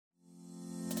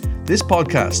This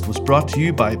podcast was brought to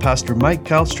you by Pastor Mike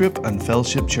Calstrip and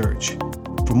Fellowship Church.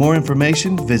 For more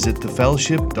information, visit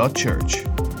thefellowship.church.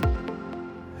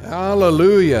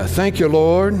 Hallelujah. Thank you,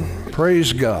 Lord.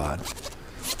 Praise God.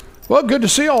 Well, good to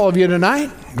see all of you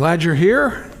tonight. Glad you're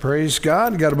here. Praise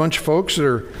God. Got a bunch of folks that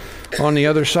are on the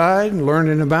other side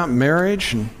learning about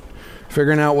marriage and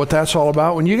figuring out what that's all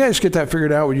about. When you guys get that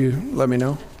figured out, would you let me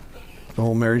know? The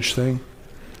whole marriage thing.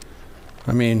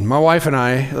 I mean, my wife and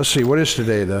I, let's see, what is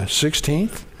today, the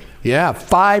 16th? Yeah,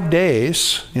 5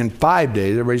 days. In 5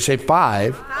 days, everybody say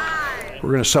five. We're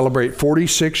going to celebrate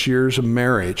 46 years of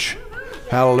marriage.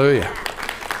 Hallelujah.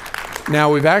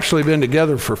 Now, we've actually been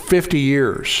together for 50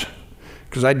 years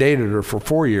because I dated her for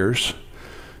 4 years.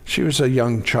 She was a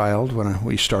young child when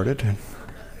we started.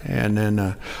 And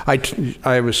then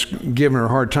I was giving her a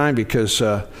hard time because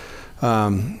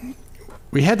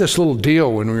we had this little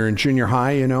deal when we were in junior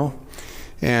high, you know.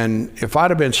 And if I'd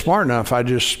have been smart enough, I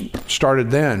just started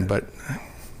then. But I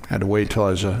had to wait till I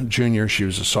was a junior. She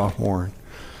was a sophomore.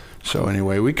 So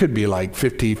anyway, we could be like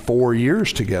 54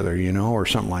 years together, you know, or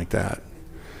something like that.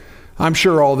 I'm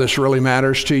sure all this really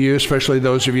matters to you, especially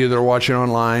those of you that are watching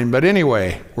online. But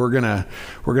anyway, we're gonna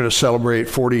celebrate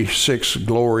 46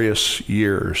 glorious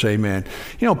years. Amen.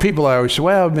 You know, people always say,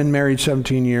 well, I've been married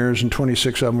 17 years and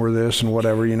 26 of them were this and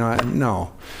whatever, you know.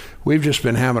 No, we've just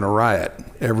been having a riot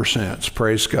ever since.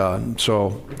 Praise God.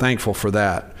 So thankful for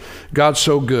that. God's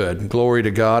so good. Glory to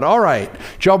God. All right.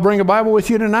 Did y'all bring a Bible with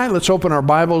you tonight? Let's open our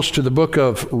Bibles to the book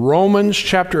of Romans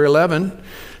chapter 11.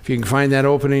 If you can find that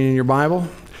opening in your Bible.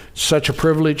 Such a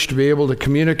privilege to be able to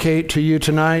communicate to you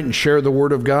tonight and share the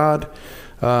Word of God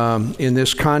in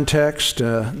this context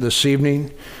this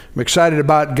evening. I'm excited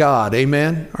about God.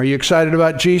 Amen. Are you excited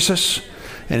about Jesus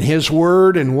and His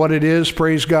Word and what it is,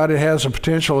 praise God, it has the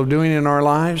potential of doing in our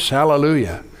lives?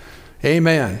 Hallelujah.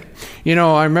 Amen. You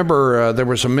know, I remember there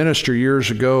was a minister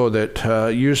years ago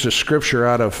that used a scripture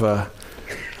out of,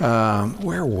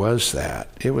 where was that?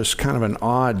 It was kind of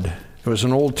it was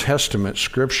an Old Testament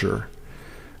scripture.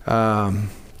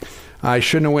 I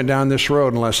shouldn't have went down this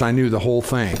road unless I knew the whole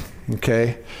thing.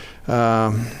 Okay.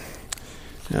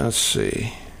 Let's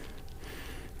see.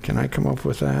 Can I come up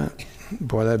with that?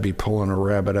 Boy, that'd be pulling a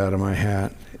rabbit out of my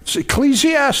hat. It's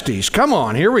Ecclesiastes. Come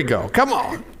on. Here we go. Come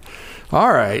on.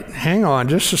 All right. Hang on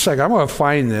just a second. I'm going to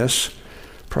find this.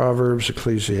 Proverbs,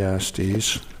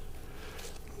 Ecclesiastes.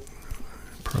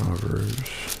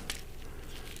 Proverbs.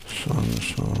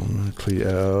 Song,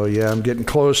 oh, yeah, I'm getting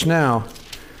close now.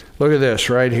 Look at this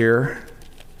right here.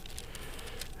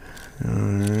 All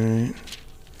right.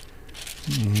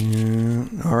 Yeah.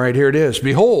 All right, here it is.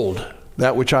 Behold,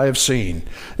 that which I have seen.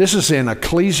 This is in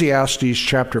Ecclesiastes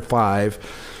chapter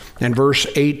 5 and verse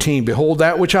 18. Behold,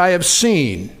 that which I have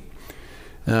seen.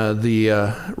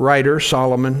 The writer,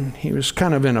 Solomon, he was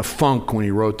kind of in a funk when he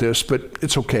wrote this, but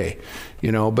it's okay,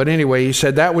 you know. But anyway, he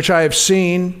said, that which I have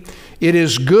seen, it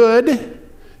is good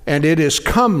and it is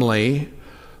comely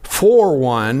for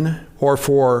one,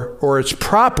 or it's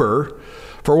proper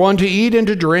for one to eat and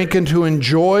to drink and to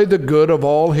enjoy the good of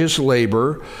all his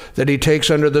labor that he takes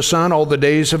under the sun all the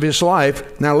days of his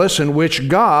life. Now listen, which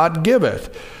God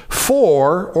giveth,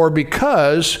 for or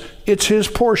because it's his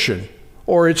portion,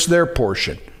 or it's their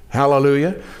portion.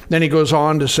 Hallelujah. Then he goes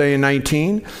on to say in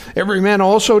 19, every man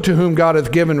also to whom God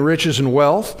hath given riches and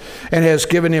wealth, and has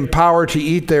given him power to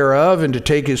eat thereof, and to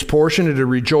take his portion, and to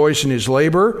rejoice in his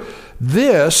labor,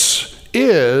 this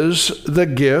is the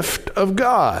gift of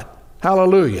God.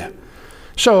 Hallelujah.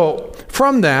 So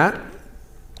from that,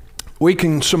 we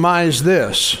can surmise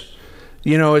this.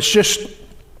 You know, it's just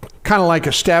kind of like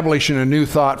establishing a new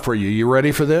thought for you. You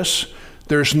ready for this?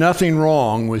 There's nothing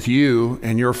wrong with you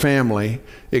and your family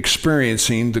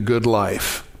experiencing the good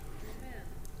life.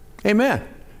 Amen.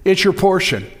 It's your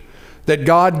portion that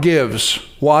God gives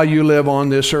while you live on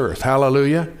this earth.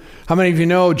 Hallelujah. How many of you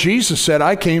know Jesus said,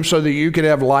 I came so that you could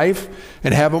have life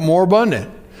and have it more abundant?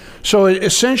 So it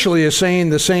essentially is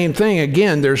saying the same thing.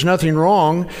 Again, there's nothing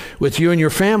wrong with you and your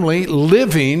family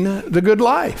living the good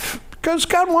life. Because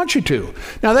God wants you to.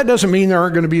 Now, that doesn't mean there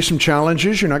aren't going to be some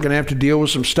challenges. You're not going to have to deal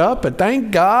with some stuff. But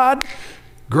thank God,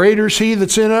 greater is He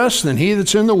that's in us than he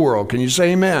that's in the world. Can you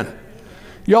say amen?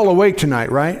 Y'all awake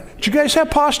tonight, right? Did you guys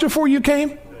have pasta before you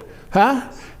came?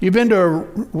 Huh? You been to,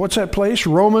 what's that place?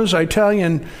 Roma's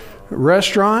Italian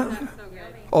restaurant?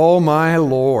 Oh, my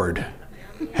Lord.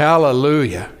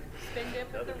 Hallelujah.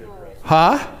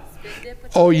 Huh?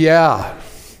 Oh, yeah.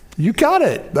 You got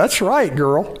it. That's right,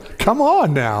 girl. Come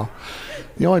on now.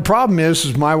 The only problem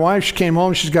is my wife, she came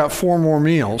home, she's got 4 more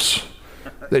meals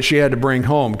that she had to bring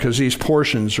home because these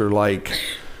portions are like,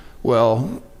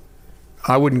 well,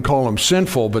 I wouldn't call them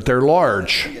sinful, but they're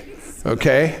large.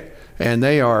 okay? And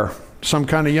they are some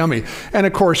kind of yummy. And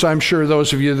of course, I'm sure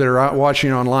those of you that are out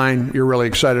watching online, you're really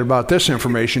excited about this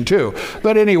information too.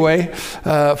 But anyway,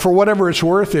 for whatever it's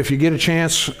worth, if you get a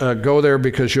chance, go there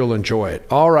because you'll enjoy it.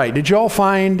 All right, did you all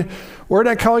find, where did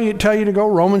I tell you to go?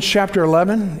 Romans chapter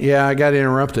 11? Yeah, I got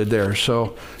interrupted there.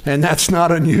 So, and that's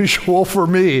not unusual for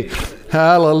me.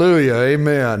 Hallelujah,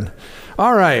 amen.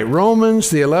 All right, Romans,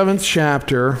 the 11th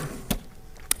chapter.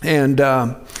 And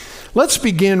let's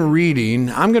begin reading.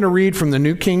 I'm going to read from the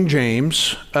New King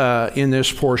James in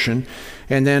this portion,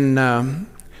 and then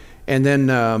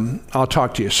I'll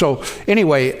talk to you. So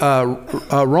anyway,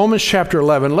 Romans chapter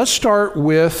 11. Let's start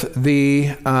with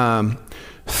the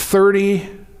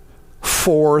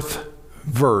 34th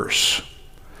verse.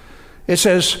 It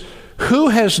says, "Who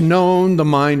has known the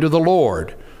mind of the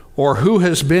Lord, or who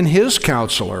has been his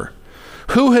counselor?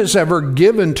 Who has ever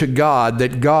given to God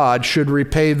that God should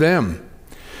repay them?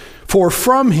 For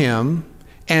from him,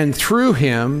 and through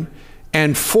him,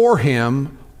 and for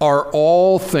him are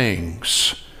all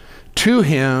things. To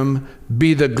him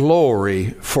be the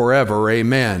glory forever.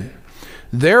 Amen.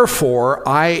 Therefore,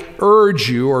 I urge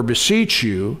you or beseech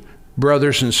you,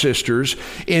 brothers and sisters,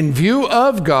 in view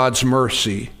of God's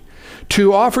mercy,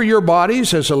 to offer your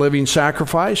bodies as a living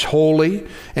sacrifice, holy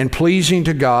and pleasing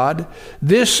to God.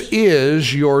 This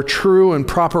is your true and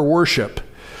proper worship.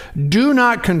 Do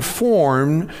not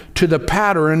conform to the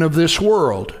pattern of this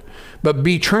world, but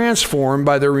be transformed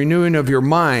by the renewing of your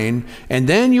mind, and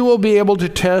then you will be able to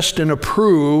test and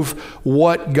approve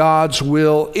what God's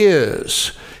will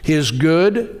is, his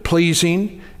good,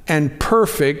 pleasing, and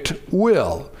perfect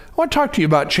will." I want to talk to you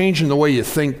about changing the way you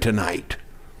think tonight.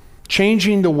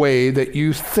 Changing the way that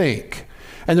you think.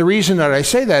 And the reason that I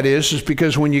say that is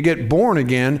because when you get born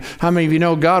again, how many of you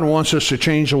know God wants us to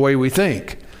change the way we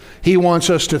think? He wants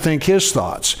us to think his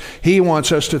thoughts. He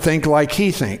wants us to think like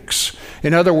he thinks.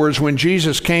 In other words, when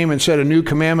Jesus came and said, "A new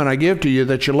commandment I give to you,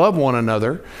 that you love one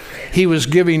another," he was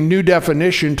giving new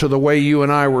definition to the way you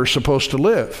and I were supposed to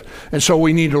live. And so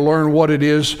we need to learn what it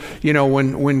is,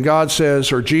 when God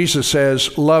says, or Jesus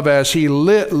says, love as he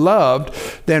loved,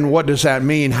 then what does that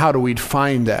mean? How do we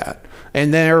find that?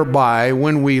 And thereby,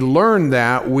 when we learn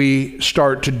that, we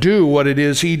start to do what it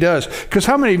is he does. Because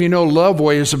how many of you know love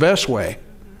way is the best way?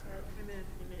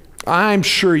 I'm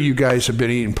sure you guys have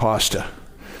been eating pasta.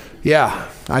 Yeah,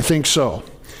 I think so.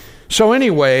 So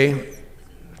anyway,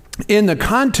 in the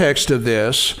context of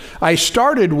this, I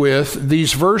started with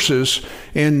these verses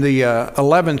in the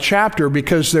 11th chapter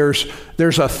because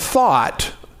there's a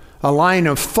thought, a line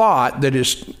of thought that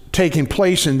is taking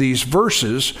place in these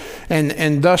verses,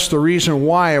 and thus the reason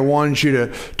why I wanted you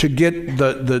to get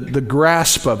the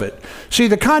grasp of it. See,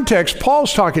 the context,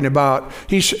 Paul's talking about,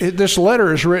 this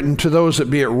letter is written to those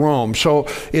that be at Rome, so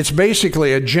it's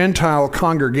basically a Gentile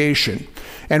congregation.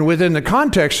 And within the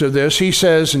context of this, he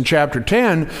says in chapter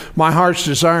 10, "My heart's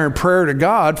desire and prayer to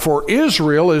God for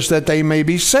Israel is that they may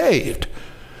be saved.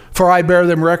 For I bear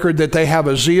them record that they have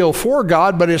a zeal for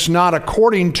God, but it's not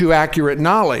according to accurate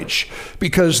knowledge,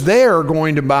 because they are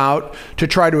going about to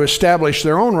try to establish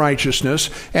their own righteousness,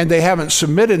 and they haven't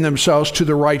submitted themselves to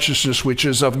the righteousness which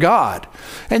is of God."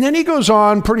 And then he goes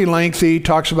on pretty lengthy,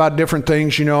 talks about different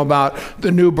things, about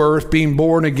the new birth, being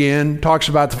born again, talks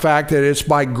about the fact that it's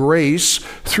by grace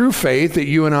through faith that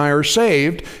you and I are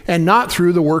saved, and not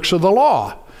through the works of the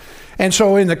law. And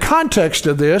so in the context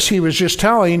of this, he was just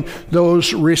telling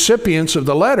those recipients of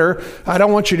the letter, I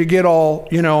don't want you to get all,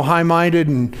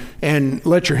 high-minded and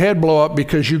let your head blow up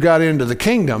because you got into the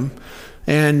kingdom.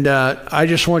 And I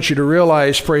just want you to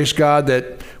realize, praise God,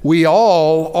 that we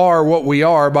all are what we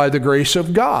are by the grace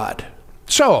of God.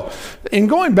 So in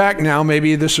going back now,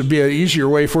 maybe this would be an easier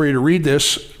way for you to read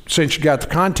this since you got the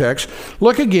context.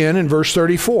 Look again in verse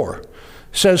 34.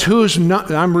 Says,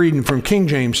 I'm reading from King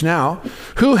James now,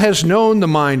 "Who has known the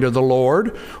mind of the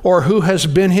Lord, or who has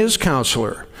been his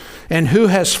counselor? And who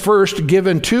has first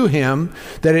given to him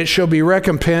that it shall be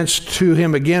recompensed to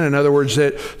him again?" In other words,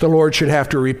 that the Lord should have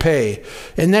to repay.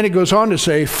 And then it goes on to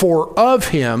say, "For of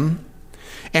him,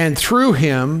 and through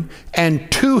him,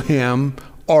 and to him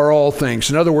are all things."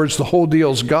 In other words, the whole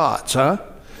deal's God's, huh?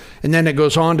 And then it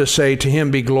goes on to say, "To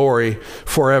him be glory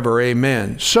forever.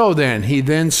 Amen." So then, he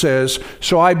then says,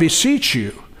 "So I beseech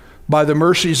you, by the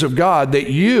mercies of God, that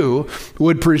you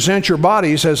would present your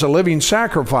bodies as a living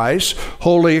sacrifice,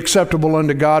 wholly acceptable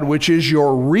unto God, which is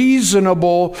your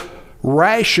reasonable,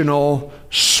 rational,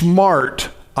 smart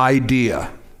idea."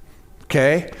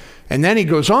 Okay? And then he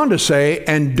goes on to say,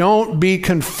 "And don't be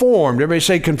conformed." Everybody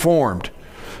say conformed.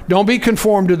 Don't be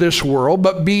conformed to this world,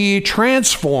 but be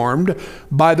transformed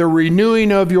by the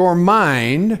renewing of your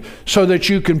mind, so that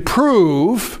you can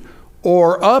prove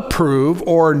or approve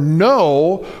or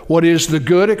know what is the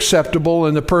good, acceptable,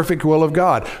 and the perfect will of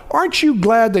God. Aren't you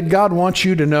glad that God wants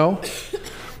you to know?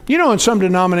 You know, in some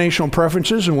denominational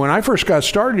preferences, and when I first got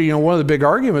started, you know, one of the big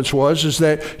arguments is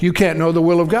that you can't know the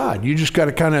will of God. You just got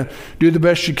to kind of do the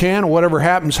best you can, or whatever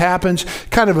happens, happens.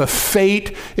 Kind of a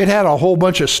fate. It had a whole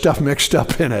bunch of stuff mixed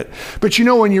up in it. But you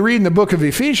know, when you read in the book of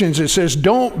Ephesians, it says,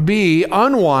 don't be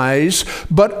unwise,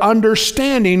 but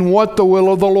understanding what the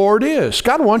will of the Lord is.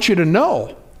 God wants you to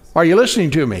know. Are you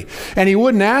listening to me? And he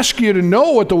wouldn't ask you to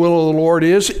know what the will of the Lord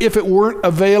is if it weren't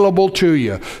available to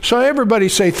you. So everybody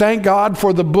say, thank God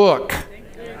for the book.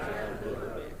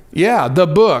 Yeah, the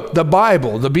book, the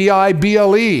Bible, the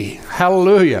Bible.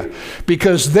 Hallelujah.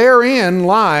 Because therein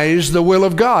lies the will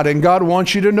of God, and God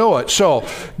wants you to know it. So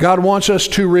God wants us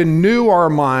to renew our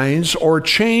minds or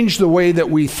change the way that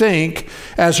we think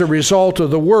as a result of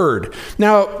the Word.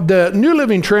 Now, the New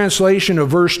Living Translation of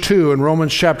verse 2 in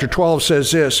Romans chapter 12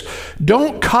 says this: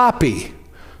 don't copy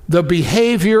the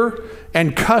behavior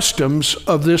and customs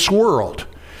of this world.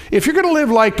 If you're going to live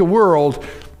like the world,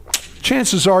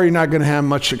 chances are you're not going to have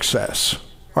much success.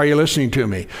 Are you listening to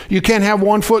me? You can't have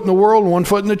one foot in the world and one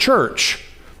foot in the church.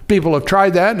 People have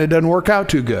tried that and it doesn't work out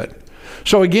too good.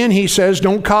 So again, he says,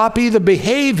 don't copy the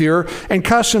behavior and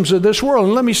customs of this world.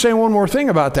 And let me say one more thing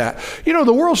about that. You know,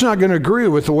 the world's not going to agree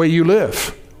with the way you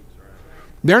live.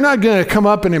 They're not going to come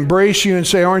up and embrace you and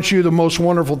say, aren't you the most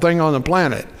wonderful thing on the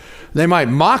planet? They might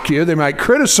mock you, they might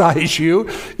criticize you,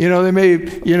 you know, they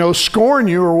may, you know, scorn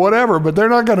you or whatever, but they're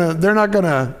not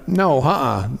gonna,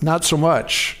 no, not so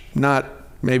much, not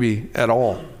maybe at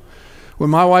all. When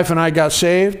my wife and I got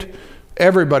saved,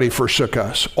 everybody forsook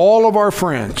us, all of our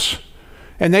friends.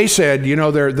 And they said, you know,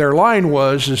 their line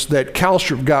is that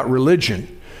Calstrip got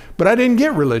religion. But I didn't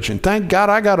get religion. Thank God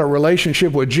I got a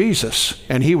relationship with Jesus,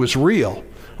 and he was real.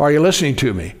 Are you listening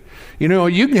to me? You know,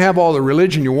 you can have all the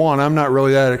religion you want. I'm not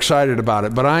really that excited about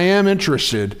it, but I am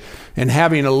interested in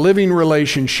having a living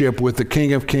relationship with the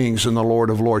King of Kings and the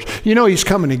Lord of Lords. You know, he's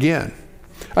coming again.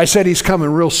 I said he's coming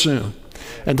real soon.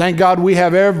 And thank God we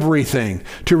have everything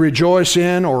to rejoice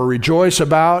in or rejoice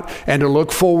about and to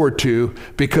look forward to,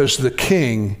 because the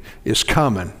King is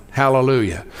coming.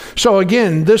 Hallelujah. So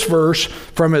again, this verse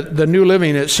from the New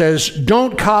Living, it says,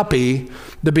 don't copy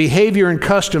the behavior and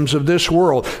customs of this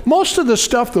world. Most of the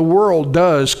stuff the world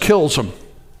does kills them.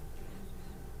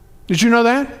 Did you know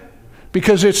that?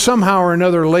 Because it's somehow or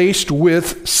another laced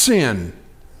with sin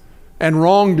and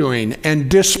wrongdoing and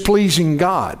displeasing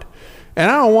God. And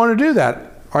I don't want to do that.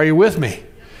 Are you with me?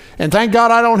 And thank God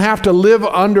I don't have to live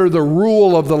under the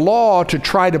rule of the law to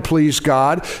try to please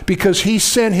God, because he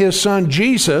sent his son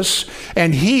Jesus,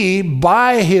 and he,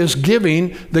 by his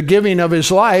giving, the giving of his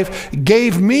life,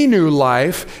 gave me new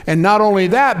life. And not only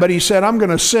that, but he said, I'm going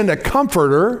to send a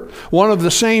comforter, one of the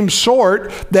same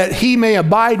sort, that he may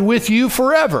abide with you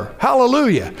forever.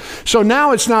 Hallelujah. So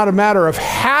now it's not a matter of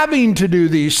having to do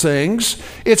these things.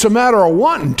 It's a matter of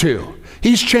wanting to.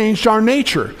 He's changed our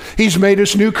nature. He's made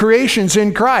us new creations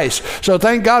in Christ. So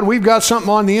thank God we've got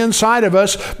something on the inside of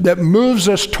us that moves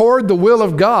us toward the will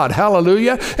of God.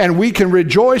 Hallelujah. And we can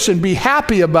rejoice and be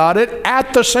happy about it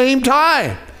at the same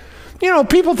time. You know,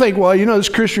 people think, well, you know, this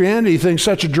Christianity thing's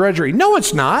such a drudgery. No,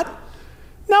 it's not.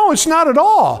 No, it's not at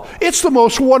all. It's the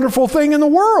most wonderful thing in the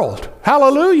world.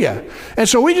 Hallelujah. And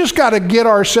so we just got to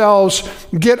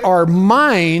get our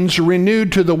minds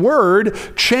renewed to the Word,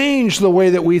 change the way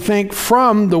that we think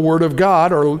from the Word of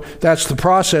God, or that's the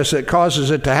process that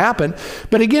causes it to happen.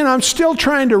 But again, I'm still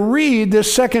trying to read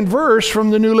this second verse from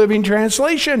the New Living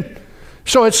Translation.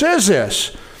 So it says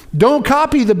this: don't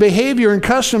copy the behavior and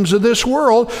customs of this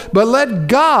world, but let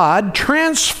God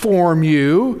transform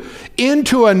you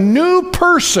into a new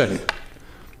person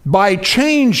by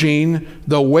changing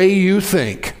the way you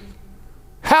think.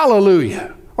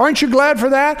 Hallelujah. Aren't you glad for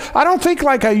that? I don't think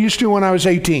like I used to when I was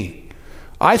 18.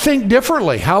 I think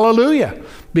differently. Hallelujah.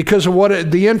 Because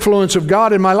of the influence of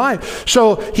God in my life.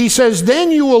 So he says,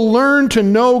 then you will learn to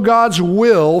know God's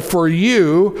will for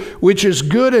you, which is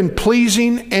good and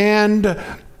pleasing and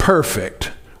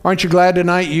perfect. Aren't you glad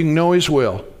tonight you can know his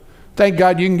will? Thank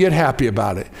God you can get happy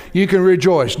about it. You can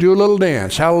rejoice. Do a little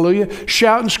dance. Hallelujah.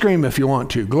 Shout and scream if you want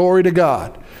to. Glory to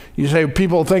God. You say,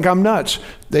 people think I'm nuts.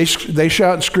 They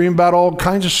shout and scream about all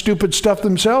kinds of stupid stuff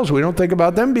themselves. We don't think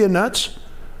about them being nuts.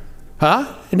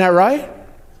 Huh? Isn't that right?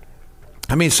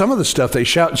 I mean, some of the stuff they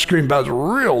shout and scream about is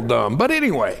real dumb. But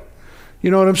anyway,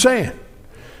 you know what I'm saying?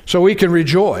 So we can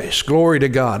rejoice. Glory to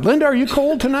God. Linda, are you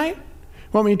cold tonight?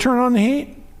 Want me to turn on the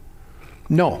heat?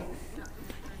 No.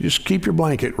 Just keep your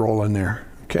blanket rolling there.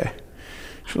 Okay.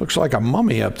 She looks like a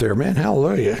mummy up there, man.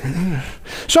 Hallelujah.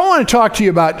 So I want to talk to you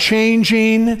about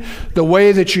changing the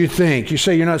way that you think. You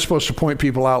say you're not supposed to point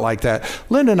people out like that.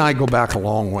 Linda and I go back a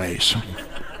long ways.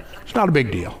 It's not a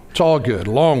big deal. It's all good.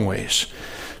 Long ways.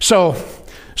 So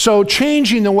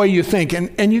changing the way you think.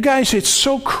 And you guys, it's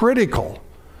so critical.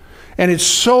 And it's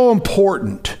so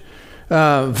important.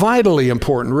 Vitally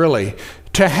important, really,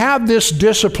 to have this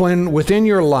discipline within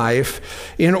your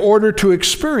life in order to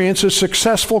experience a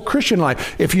successful Christian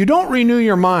life. If you don't renew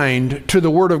your mind to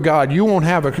the Word of God, you won't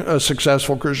have a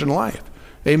successful Christian life.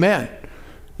 Amen.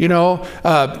 You know,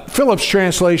 Phillips'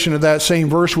 translation of that same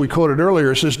verse we quoted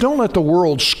earlier says, don't let the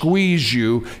world squeeze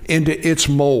you into its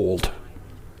mold.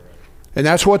 And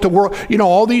that's what the world, you know,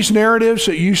 all these narratives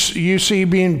that you see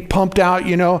being pumped out,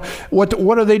 you know,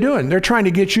 what are they doing? They're trying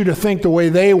to get you to think the way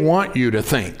they want you to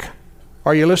think.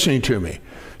 Are you listening to me?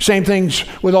 Same things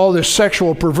with all this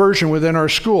sexual perversion within our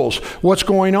schools. What's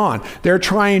going on? They're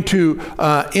trying to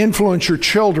influence your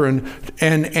children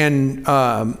and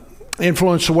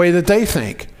influence the way that they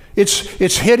think.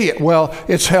 It's hideous. Well,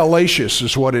 it's hellacious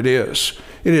is what it is.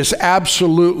 It is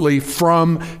absolutely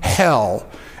from hell.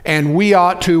 And we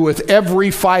ought to, with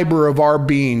every fiber of our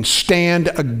being,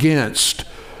 stand against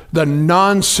the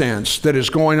nonsense that is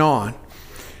going on.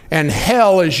 And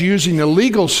hell is using the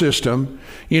legal system,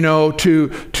 you know,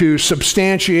 to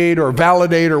substantiate or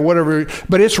validate or whatever,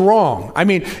 but it's wrong. I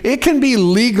mean, it can be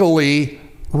legally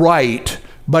right,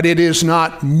 but it is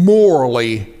not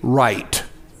morally right.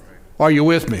 Are you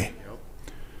with me?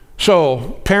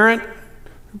 So, parent,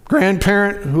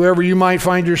 grandparent, whoever you might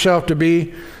find yourself to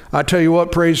be, I tell you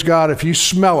what, praise God, if you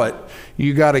smell it,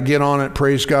 you got to get on it,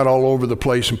 praise God, all over the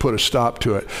place and put a stop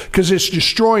to it. Because it's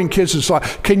destroying kids'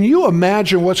 lives. Can you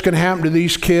imagine what's going to happen to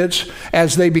these kids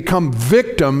as they become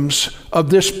victims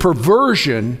of this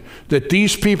perversion that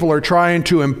these people are trying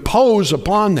to impose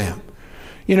upon them?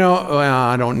 You know, well,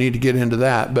 I don't need to get into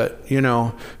that, but, you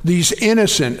know, these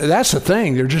innocent, that's the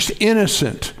thing, they're just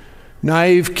innocent,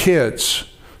 naive kids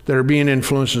that are being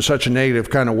influenced in such a negative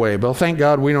kind of way. But thank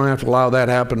God we don't have to allow that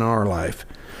to happen in our life.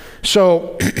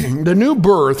 So the new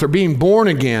birth, or being born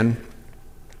again,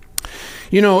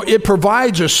 you know, it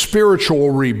provides a spiritual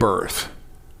rebirth.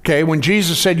 Okay, when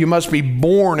Jesus said you must be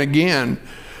born again,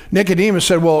 Nicodemus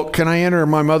said, well, can I enter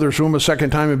my mother's womb a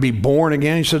second time and be born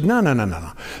again? He said, no.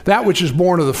 That which is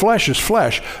born of the flesh is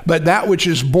flesh, but that which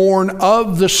is born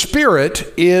of the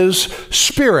Spirit is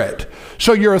spirit.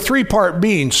 So you're a three-part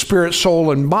being, spirit, soul,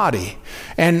 and body.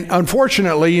 And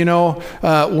unfortunately, you know,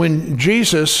 when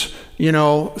Jesus, you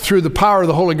know, through the power of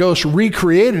the Holy Ghost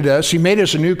recreated us, he made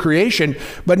us a new creation,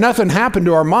 but nothing happened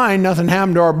to our mind, nothing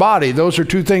happened to our body. Those are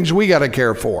two things we got to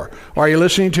care for. Are you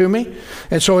listening to me?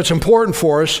 And so it's important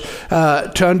for us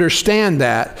to understand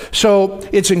that. So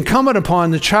it's incumbent upon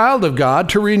the child of God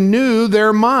to renew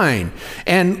their mind.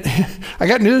 And I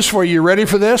got news for you. You ready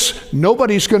for this?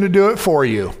 Nobody's going to do it for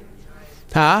you.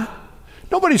 Huh?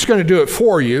 Nobody's going to do it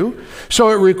for you.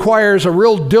 So it requires a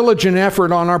real diligent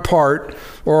effort on our part,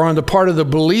 or on the part of the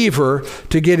believer,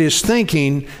 to get his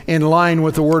thinking in line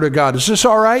with the Word of God. Is this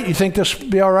all right? You think this would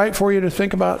be all right for you to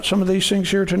think about some of these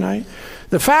things here tonight?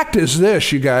 The fact is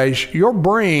this, you guys, your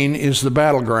brain is the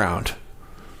battleground.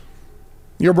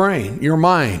 Your brain, your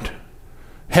mind.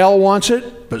 Hell wants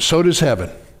it, but so does heaven.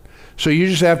 So you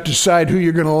just have to decide who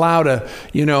you're going to allow to,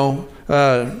 you know,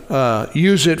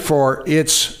 use it for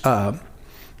its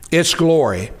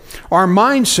glory. Our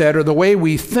mindset, or the way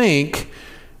we think,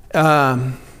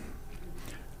 how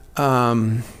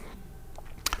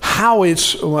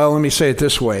it's, well, let me say it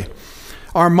this way.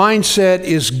 Our mindset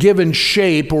is given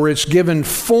shape, or it's given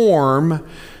form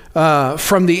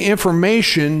from the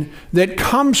information that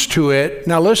comes to it,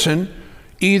 now listen,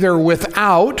 either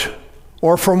without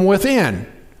or from within.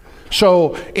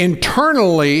 So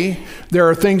internally, there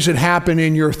are things that happen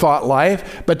in your thought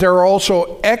life, but there are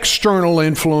also external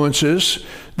influences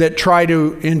that try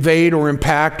to invade or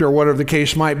impact, or whatever the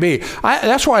case might be.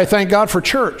 That's why I thank God for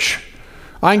church.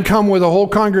 I can come with a whole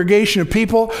congregation of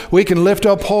people. We can lift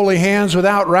up holy hands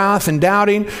without wrath and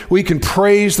doubting. We can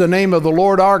praise the name of the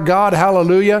Lord our God.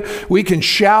 Hallelujah. We can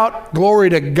shout glory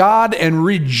to God and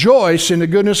rejoice in the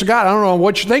goodness of God. I don't know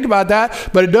what you think about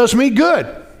that, but it does me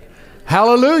good.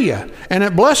 Hallelujah. And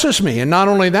it blesses me. And not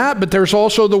only that, but there's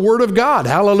also the Word of God.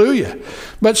 Hallelujah.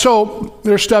 But so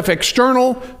there's stuff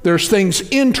external, there's things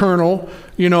internal,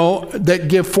 you know, that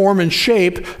give form and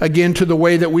shape, again, to the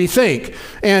way that we think.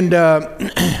 And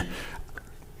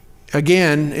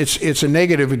again, it's a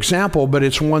negative example, but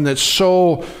it's one that's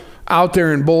so out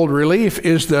there in bold relief,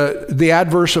 is the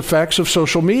adverse effects of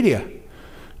social media.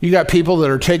 You got people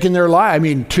that are taking their lives, I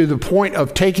mean, to the point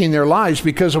of taking their lives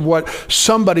because of what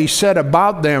somebody said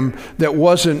about them that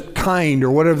wasn't kind or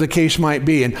whatever the case might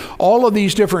be. And all of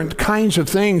these different kinds of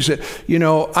things that, you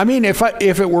know, I mean, if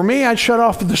it were me, I'd shut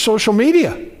off the social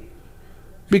media.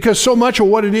 Because so much of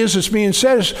what it is that's being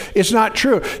said is it's not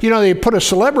true. You know, they put a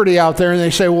celebrity out there and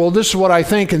they say, well, this is what I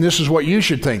think and this is what you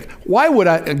should think. Why would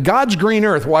I, God's green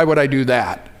earth, why would I do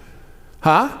that?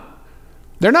 Huh?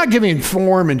 They're not giving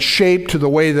form and shape to the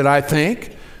way that I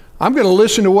think. I'm going to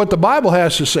listen to what the Bible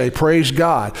has to say. Praise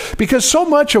God. Because so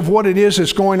much of what it is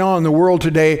that's going on in the world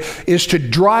today is to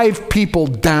drive people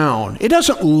down. It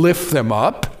doesn't lift them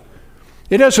up.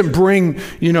 It doesn't bring,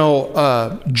 you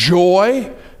know,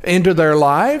 joy into their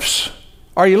lives.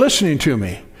 Are you listening to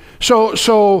me?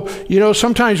 So, you know,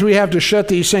 sometimes we have to shut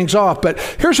these things off. But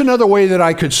here's another way that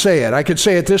I could say it. I could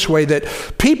say it this way, that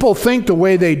people think the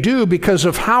way they do because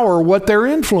of how or what they're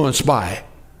influenced by.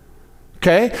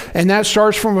 Okay? And that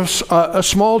starts from a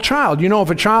small child. You know, if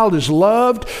a child is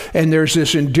loved and there's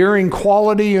this endearing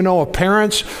quality, you know, of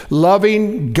parents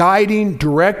loving, guiding,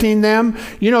 directing them,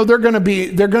 you know, they're going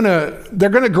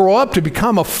to grow up to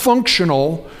become a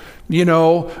functional, you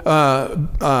know,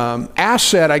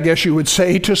 asset, I guess you would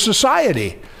say, to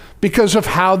society because of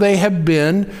how they have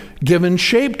been given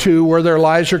shape to where their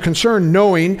lives are concerned,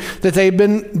 knowing that they've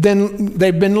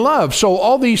been loved. So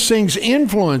all these things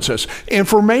influence us.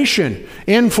 Information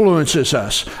influences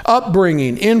us.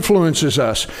 Upbringing influences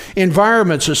us.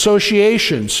 Environments,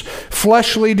 associations,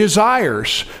 fleshly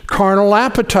desires, carnal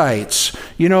appetites,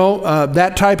 you know,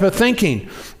 that type of thinking.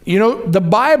 You know, the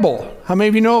Bible, how many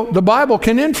of you know the Bible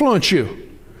can influence you?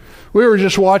 We were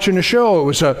just watching a show. It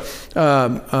was a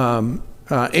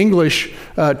English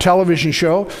television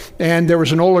show, and there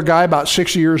was an older guy about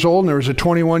 60 years old, and there was a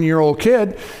 21-year-old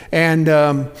kid, and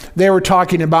they were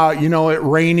talking about, you know, it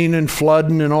raining and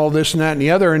flooding and all this and that and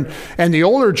the other, and the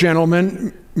older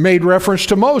gentleman made reference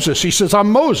to Moses. He says,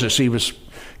 I'm Moses. He was,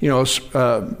 you know,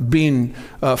 being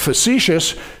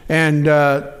facetious. And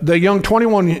the young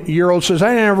 21-year-old says,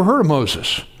 I never heard of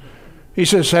Moses. He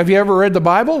says, have you ever read the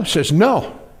Bible? He says,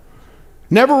 no,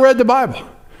 never read the Bible.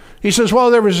 He says,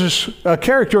 well, there was this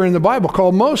character in the Bible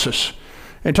called Moses.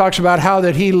 And talks about how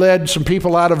that he led some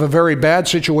people out of a very bad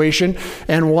situation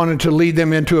and wanted to lead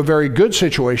them into a very good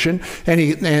situation. And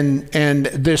and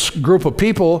this group of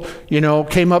people, you know,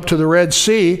 came up to the Red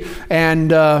Sea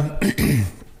and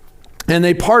and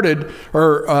they parted,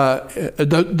 or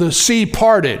the sea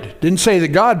parted. Didn't say that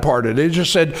God parted. It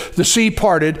just said the sea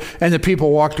parted and the people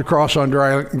walked across on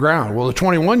dry ground. Well, the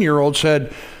 21-year-old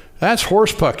said, that's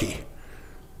horsepucky.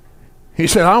 He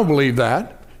said, I don't believe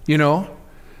that, you know.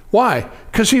 Why?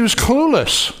 Because he was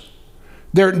clueless.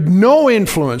 There, no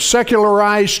influence,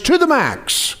 secularized to the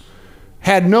max,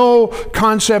 had no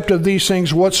concept of these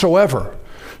things whatsoever.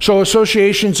 So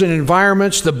associations and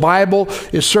environments, the Bible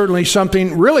is certainly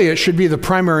something, really it should be the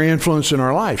primary influence in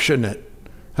our life, shouldn't it?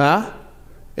 Huh?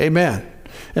 Amen.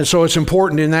 And so it's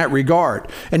important in that regard.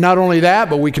 And not only that,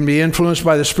 but we can be influenced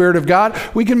by the Spirit of God.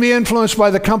 We can be influenced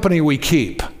by the company we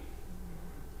keep.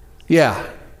 Yeah.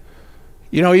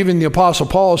 You know, even the Apostle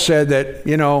Paul said that,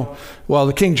 you know, well,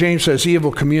 the King James says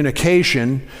evil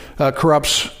communication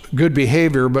corrupts good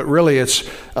behavior, but really it's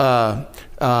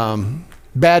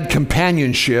bad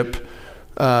companionship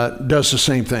does the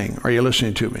same thing. Are you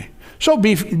listening to me? So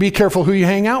be careful who you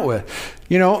hang out with.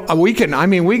 You know, we can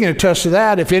attest to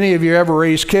that. If any of you ever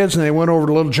raised kids and they went over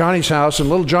to little Johnny's house, and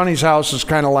little Johnny's house is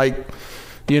kind of like,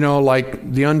 you know,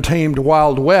 like the untamed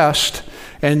Wild West,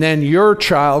 and then your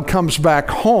child comes back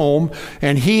home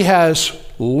and he has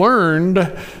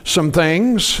learned some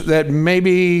things that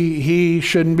maybe he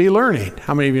shouldn't be learning.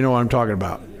 How many of you know what I'm talking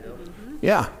about?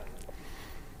 Yeah.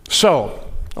 So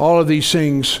all of these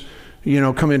things, you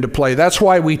know, come into play. That's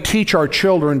why we teach our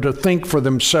children to think for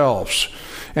themselves,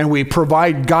 and we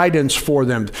provide guidance for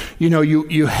them. You know,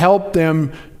 you help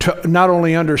them to not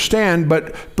only understand,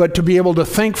 but to be able to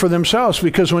think for themselves.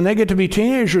 Because when they get to be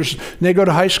teenagers, and they go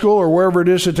to high school or wherever it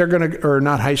is that they're going to, or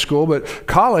not high school, but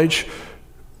college,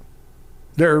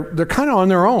 they're kind of on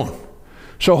their own.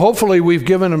 So hopefully we've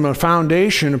given them a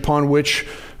foundation upon which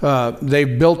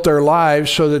they've built their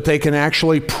lives so that they can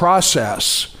actually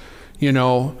process, you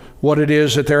know, what it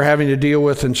is that they're having to deal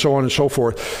with, and so on and so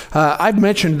forth. I've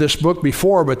mentioned this book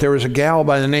before, but there was a gal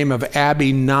by the name of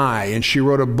Abby Nye, and she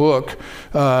wrote a book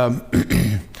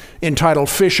entitled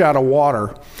Fish Out of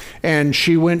Water. And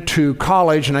she went to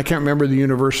college, and I can't remember the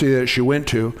university that she went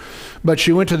to, but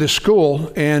she went to this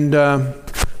school, and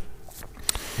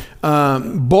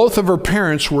both of her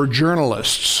parents were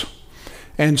journalists.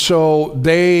 And so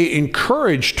they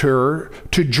encouraged her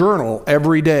to journal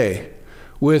every day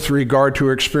with regard to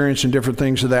her experience and different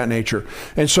things of that nature.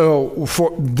 And so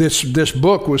for this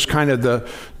book was kind of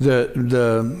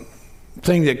the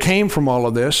thing that came from all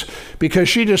of this, because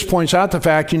she just points out the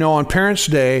fact, on Parents'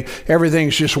 Day,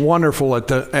 everything's just wonderful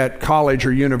at college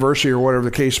or university or whatever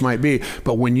the case might be.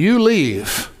 But when you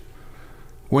leave,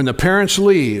 when the parents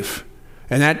leave,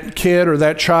 and that kid or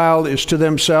that child is to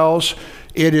themselves,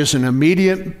 it is an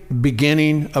immediate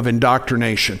beginning of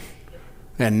indoctrination,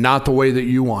 and not the way that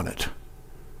you want it.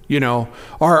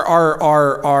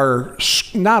 Our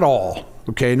not all,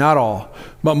 okay, not all,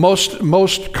 but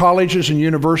most colleges and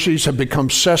universities have become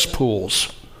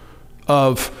cesspools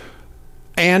of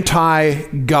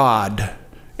anti-God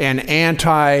and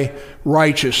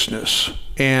anti-righteousness.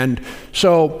 And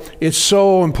so it's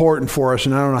so important for us,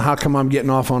 and I don't know how come I'm getting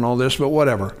off on all this, but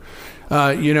whatever.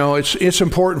 It's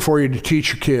important for you to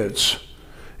teach your kids.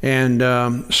 And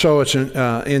so it's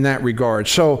in that regard.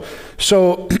 So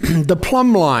the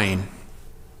plumb line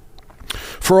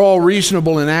for all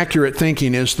reasonable and accurate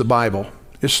thinking is the Bible.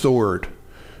 It's the Word.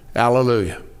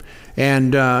 Hallelujah.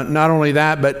 And not only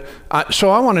that, but I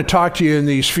want to talk to you in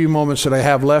these few moments that I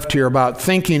have left here about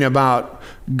thinking about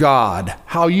God,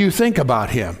 how you think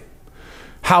about Him,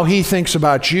 how He thinks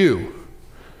about you.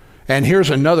 And here's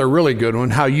another really good one,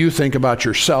 how you think about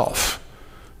yourself.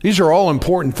 These are all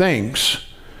important things,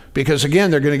 because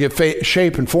again, they're going to give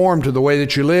shape and form to the way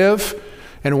that you live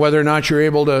and whether or not you're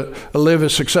able to live a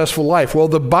successful life. Well,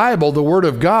 the Bible, the Word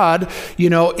of God,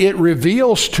 it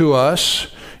reveals to us,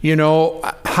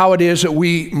 how it is that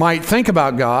we might think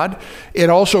about God. It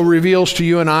also reveals to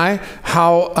you and I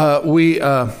how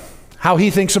He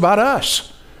thinks about us.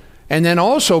 And then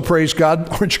also, praise God,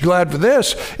 aren't you glad for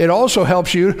this? It also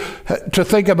helps you to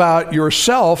think about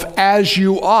yourself as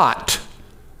you ought.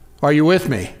 Are you with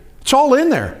me? It's all in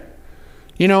there.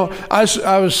 I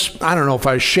don't know if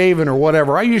I was shaving or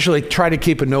whatever. I usually try to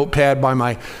keep a notepad by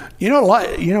my,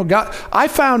 God. I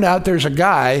found out there's a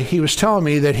guy, he was telling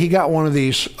me that he got one of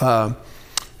these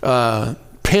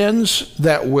pens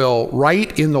that will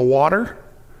write in the water.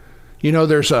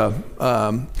 There's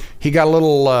he got a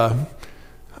little,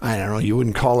 I don't know, you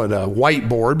wouldn't call it a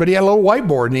whiteboard, but he had a little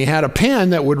whiteboard, and he had a pen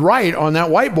that would write on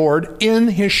that whiteboard in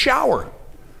his shower.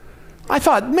 I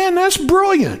thought, man, that's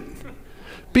brilliant.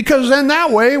 Because then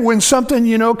that way, when something,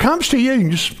 comes to you, you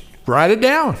can just write it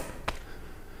down.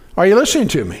 Are you listening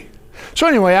to me? So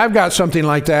anyway, I've got something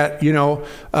like that,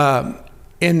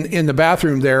 in the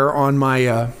bathroom there on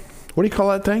my, what do you call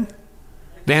that thing?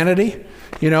 Vanity,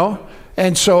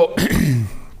 And so,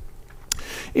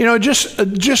 just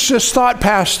this thought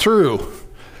passed through.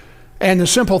 And the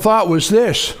simple thought was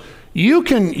this: you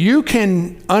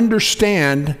can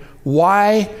understand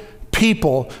why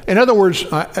people, in other words,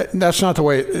 that's not the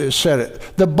way it said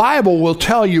it. The Bible will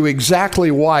tell you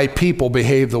exactly why people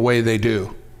behave the way they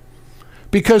do.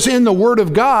 Because in the Word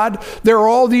of God, there are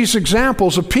all these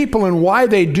examples of people and why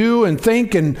they do and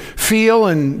think and feel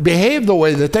and behave the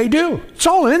way that they do. It's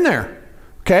all in there,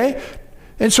 okay?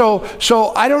 And so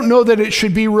I don't know that it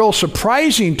should be real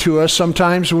surprising to us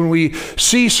sometimes when we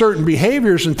see certain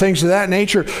behaviors and things of that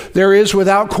nature. There is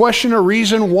without question a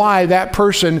reason why that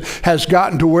person has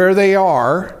gotten to where they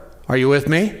are. Are you with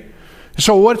me?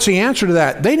 So what's the answer to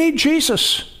that? They need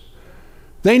Jesus.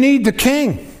 They need the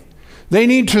King. They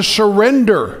need to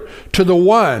surrender to the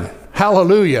one,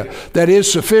 hallelujah, that is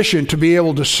sufficient to be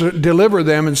able to deliver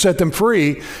them and set them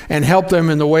free and help them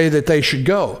in the way that they should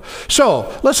go.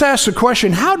 So let's ask the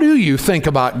question, how do you think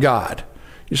about God?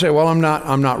 You say, well, I'm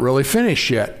not really finished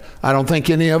yet. I don't think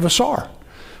any of us are.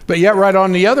 But yet, right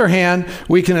on the other hand,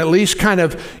 we can at least kind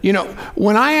of,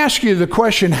 when I ask you the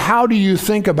question, how do you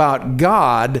think about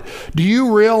God? Do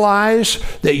you realize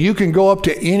that you can go up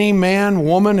to any man,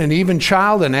 woman, and even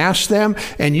child and ask them,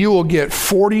 and you will get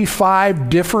 45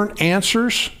 different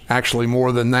answers? Actually,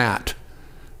 more than that.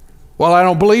 Well, I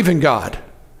don't believe in God.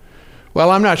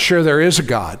 Well, I'm not sure there is a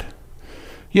God.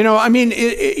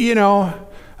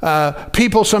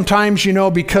 People sometimes,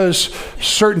 because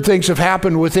certain things have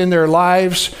happened within their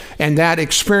lives and that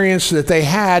experience that they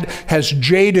had has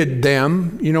jaded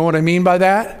them. You know what I mean by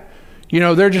that?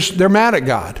 They're mad at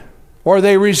God, or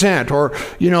they resent, or,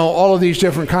 all of these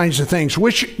different kinds of things,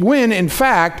 when in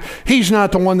fact, He's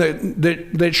not the one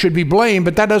that should be blamed,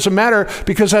 but that doesn't matter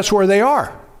because that's where they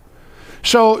are.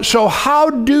 So how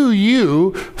do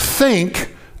you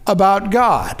think about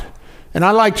God? And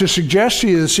I'd like to suggest to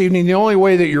you this evening, the only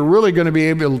way that you're really going to be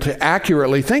able to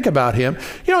accurately think about Him,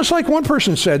 it's like one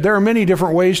person said, there are many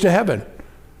different ways to heaven,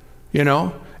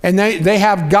 and they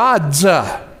have gods.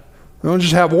 They don't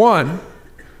just have one.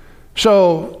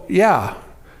 So, yeah,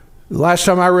 the last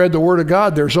time I read the Word of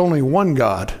God, there's only one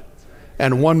God.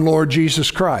 and one Lord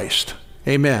Jesus Christ.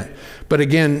 Amen. But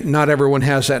again, not everyone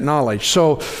has that knowledge.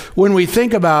 So when we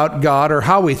think about God or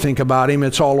how we think about Him,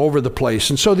 it's all over the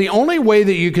place. And so the only way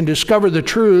that you can discover the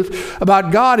truth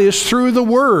about God is through the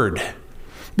Word.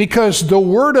 Because the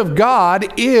Word of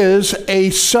God is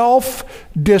a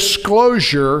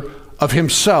self-disclosure of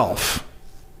Himself.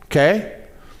 Okay?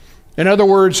 In other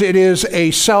words, it is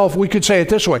we could say it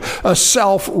this way, a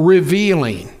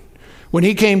self-revealing. When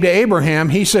He came to Abraham,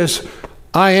 He says,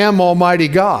 I am Almighty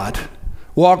God.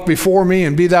 Walk before me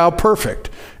and be thou perfect.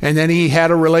 And then he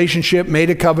had a relationship, made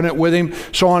a covenant with him,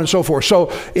 so on and so forth.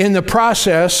 So in the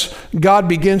process, God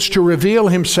begins to reveal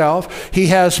Himself. He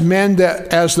has men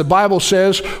that, as the Bible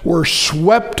says, were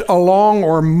swept along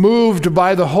or moved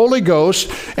by the Holy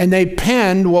Ghost, and they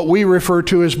penned what we refer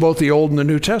to as both the Old and the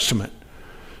New Testament.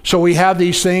 So we have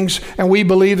these things, and we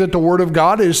believe that the Word of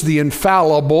God is the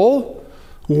infallible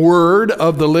Word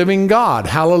of the living God.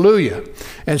 Hallelujah.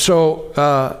 And so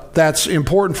that's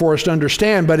important for us to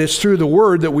understand, but it's through the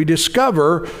Word that we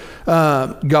discover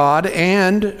God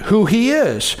and who He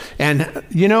is. And,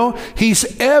 you know,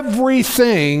 He's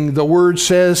everything the Word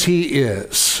says He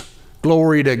is.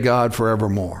 Glory to God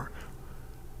forevermore.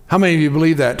 How many of you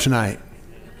believe that tonight?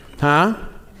 Huh?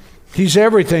 He's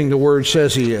everything the Word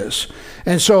says He is.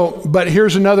 And so, but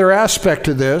here's another aspect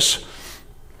to this.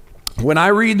 When I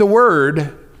read the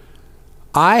Word,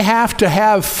 I have to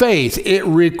have faith. It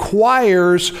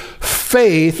requires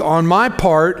faith on my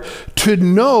part to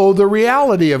know the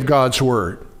reality of God's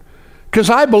Word. Because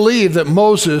I believe that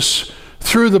Moses,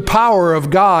 through the power of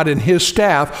God and his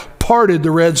staff, parted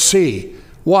the Red Sea.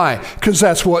 Why? Because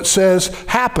that's what says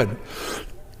happened.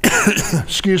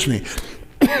 Excuse me.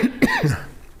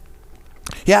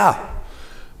 Yeah.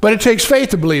 But it takes faith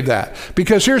to believe that.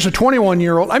 Because here's a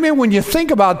 21-year-old. I mean, when you think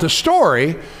about the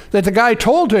story that the guy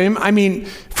told to him, I mean,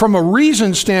 from a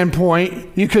reason standpoint,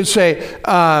 you could say,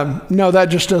 no, that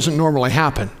just doesn't normally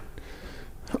happen.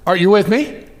 Are you with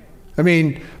me? I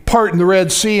mean, parting the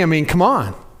Red Sea, I mean, come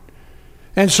on.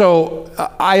 And so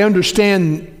I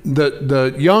understand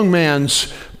the young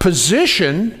man's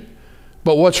position,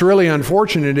 but what's really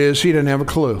unfortunate is he didn't have a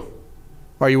clue.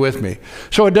 Are you with me?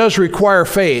 So it does require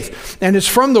faith. And it's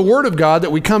from the Word of God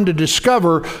that we come to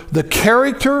discover the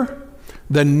character,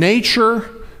 the nature,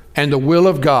 and the will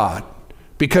of God.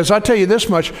 Because I tell you this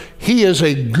much, He is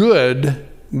a good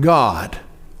God.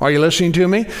 Are you listening to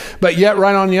me? But yet,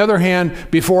 right on the other hand,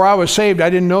 before I was saved,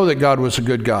 I didn't know that God was a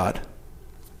good God.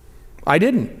 I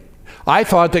didn't. I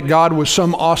thought that God was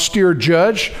some austere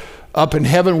judge up in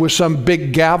heaven with some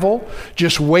big gavel,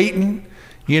 just waiting,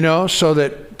 you know, so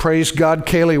that, praise God,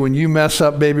 Kaylee, when you mess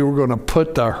up, baby, we're going to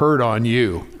put the hurt on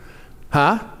you.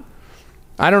 Huh?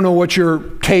 I don't know what your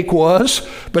take was,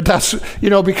 but that's, you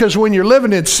know, because when you're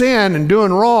living in sin and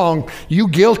doing wrong, you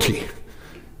guilty.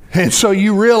 And so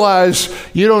you realize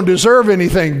you don't deserve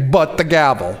anything but the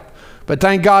gavel. But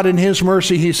thank God in His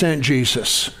mercy, He sent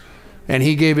Jesus. And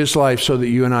He gave His life so that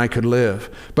you and I could live.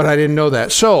 But I didn't know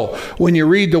that. So when you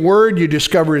read the Word, you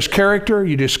discover His character,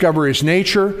 you discover His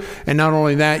nature, and not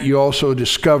only that, you also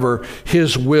discover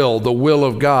His will, the will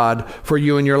of God for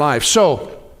you in your life.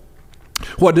 So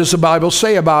what does the Bible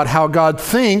say about how God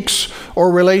thinks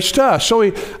or relates to us?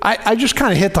 So I just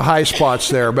kind of hit the high spots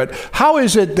there, but how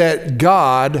is it that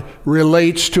God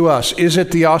relates to us? Is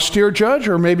it the austere judge,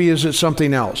 or maybe is it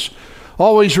something else?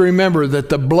 Always remember that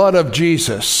the blood of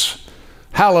Jesus,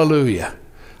 hallelujah,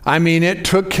 I mean, it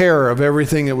took care of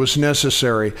everything that was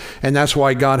necessary, and that's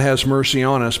why God has mercy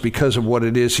on us, because of what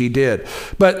it is He did.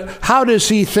 But how does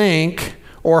He think,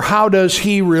 or how does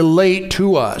He relate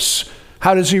to us?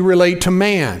 How does He relate to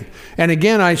man? And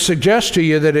again, I suggest to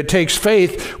you that it takes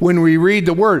faith when we read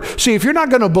the Word. See, if you're not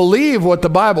going to believe what the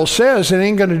Bible says, it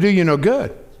ain't going to do you no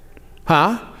good.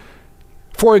 Huh?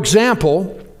 For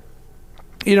example,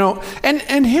 you know,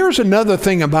 and here's another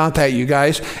thing about that, you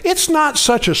guys. It's not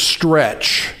such a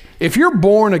stretch. If you're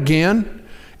born again,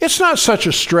 it's not such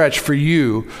a stretch for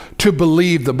you to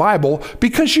believe the Bible,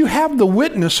 because you have the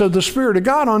witness of the Spirit of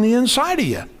God on the inside of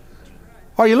you.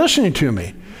 Are you listening to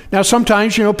me? Now,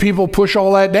 sometimes, you know, people push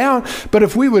all that down, but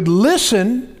if we would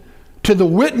listen to the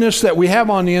witness that we have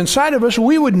on the inside of us,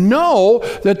 we would know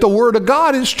that the Word of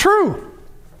God is true.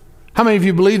 How many of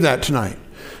you believe that tonight?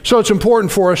 So it's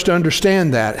important for us to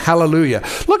understand that. Hallelujah.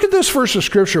 Look at this verse of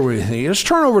Scripture with me. Let's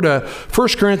turn over to 1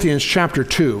 Corinthians chapter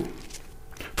 2.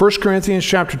 1 Corinthians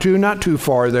chapter 2, not too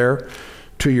far there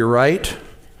to your right.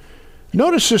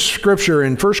 Notice this Scripture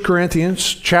in 1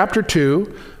 Corinthians chapter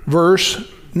 2, verse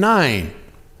 9.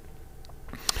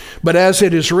 But as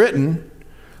it is written,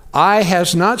 eye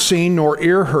has not seen nor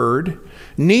ear heard,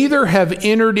 neither have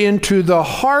entered into the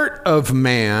heart of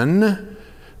man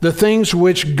the things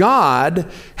which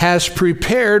God has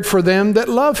prepared for them that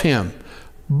love him.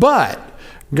 But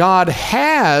God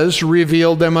has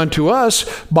revealed them unto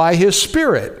us by his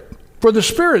Spirit. For the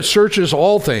Spirit searches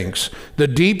all things, the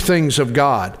deep things of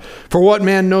God. For what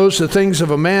man knows the things of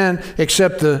a man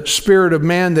except the spirit of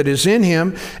man that is in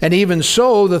him? And even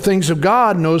so, the things of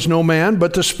God knows no man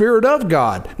but the Spirit of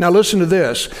God. Now listen to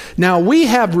this. Now we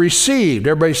have received,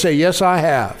 everybody say, yes, I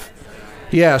have.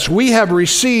 Yes, we have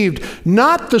received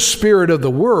not the spirit of the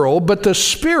world, but the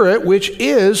Spirit which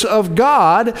is of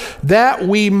God, that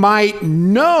we might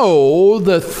know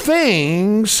the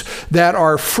things that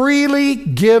are freely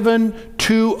given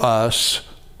to us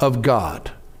of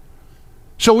God.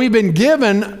 So we've been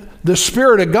given the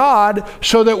Spirit of God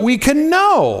so that we can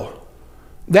know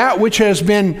that which has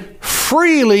been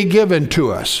freely given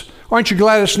to us. Aren't you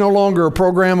glad it's no longer a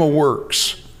program of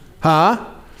works? Huh?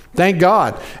 Thank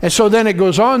God. And so then it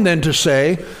goes on then to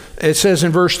say, it says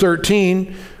in verse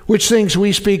 13, which things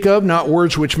we speak of, not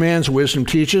words which man's wisdom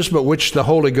teaches, but which the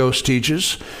Holy Ghost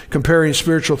teaches, comparing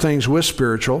spiritual things with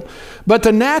spiritual. But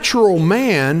the natural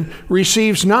man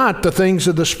receives not the things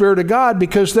of the Spirit of God,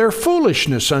 because they're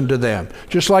foolishness unto them.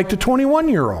 Just like the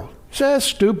 21-year-old. He says, that's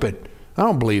stupid. I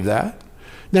don't believe that.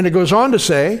 Then it goes on to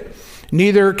say,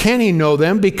 neither can he know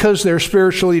them, because they're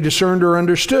spiritually discerned or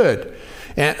understood.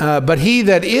 But he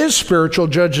that is spiritual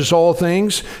judges all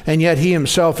things, and yet he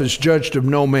himself is judged of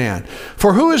no man.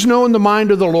 For who has known the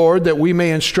mind of the Lord, that we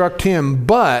may instruct him?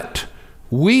 But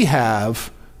we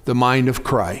have the mind of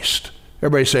Christ.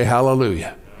 Everybody say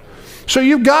hallelujah. So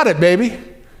you've got it, baby.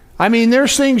 I mean,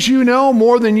 there's things you know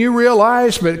more than you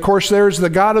realize, but of course there's the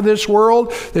God of this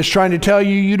world that's trying to tell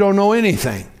you you don't know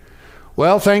anything.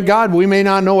 Well, thank God we may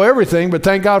not know everything, but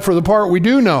thank God for the part we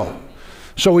do know.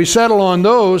 So we settle on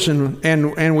those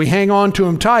and we hang on to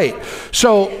them tight.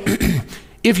 So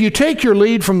if you take your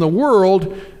lead from the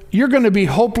world, you're going to be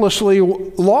hopelessly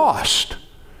lost.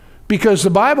 Because the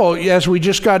Bible, as we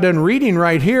just got done reading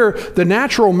right here, the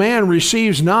natural man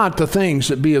receives not the things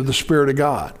that be of the Spirit of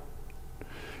God.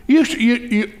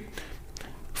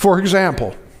 For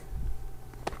example,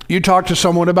 you talk to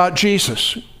someone about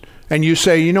Jesus and you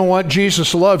say, you know what,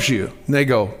 Jesus loves you. And they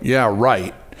go, yeah,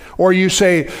 right. Or you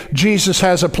say, Jesus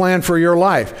has a plan for your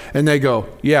life. And they go,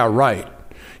 yeah, right.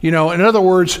 You know, in other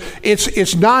words,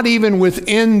 it's not even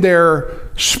within their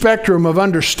spectrum of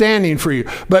understanding for you.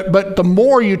 But the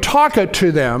more you talk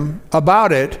to them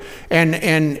about it and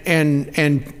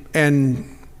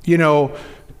you know,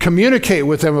 communicate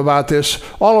with them about this,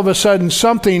 all of a sudden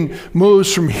something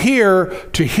moves from here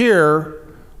to here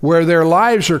where their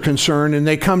lives are concerned, and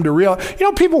they come to real. You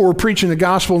know, people were preaching the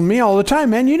gospel to me all the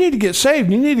time. Man, you need to get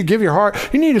saved. You need to give your heart.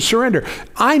 You need to surrender.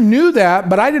 I knew that,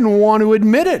 but I didn't want to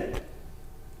admit it.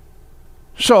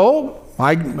 So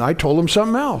I told them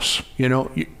something else. You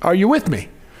know, are you with me?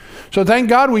 So thank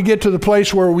God we get to the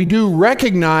place where we do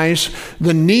recognize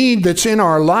the need that's in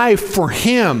our life for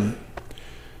Him.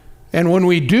 And when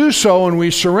we do so and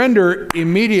we surrender,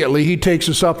 immediately He takes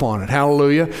us up on it,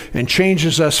 hallelujah, and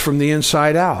changes us from the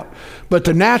inside out. But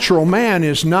the natural man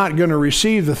is not going to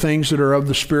receive the things that are of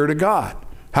the Spirit of God.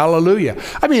 Hallelujah.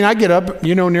 I mean, I get up,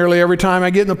 you know, nearly every time I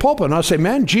get in the pulpit, and I say,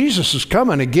 man, Jesus is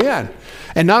coming again.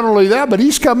 And not only that, but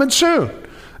He's coming soon.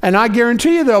 And I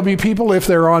guarantee you there'll be people, if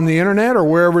they're on the internet or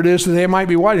wherever it is that they might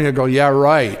be watching, they'll go, yeah,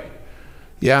 right.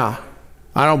 Yeah,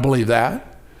 I don't believe that.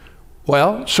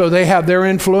 Well, so they have their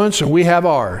influence and we have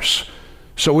ours.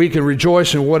 So we can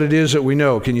rejoice in what it is that we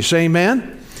know. Can you say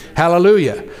amen?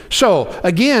 Hallelujah. So,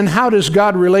 again, how does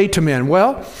God relate to men?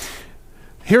 Well,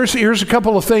 here's a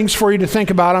couple of things for you to think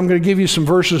about. I'm going to give you some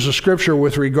verses of Scripture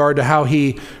with regard to how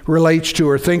He relates to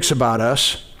or thinks about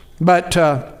us. But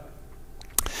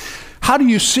how do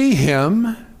you see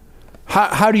Him?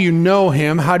 How do you know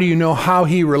Him? How do you know how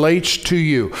He relates to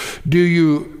you? Do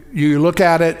you look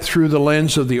at it through the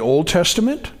lens of the Old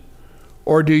Testament,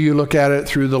 or do you look at it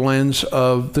through the lens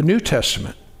of the New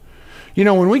Testament? You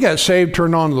know, when we got saved,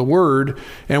 turned on to the Word,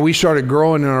 and we started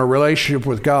growing in our relationship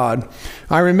with God,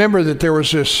 I remember that there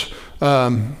was this,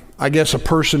 I guess, a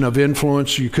person of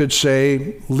influence, you could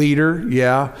say, leader,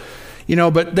 yeah. You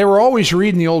know, but they were always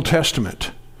reading the Old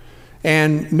Testament.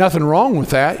 And nothing wrong with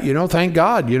that, you know, thank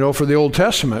God, you know, for the Old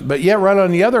Testament. But yet, right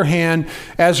on the other hand,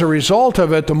 as a result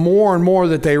of it, the more and more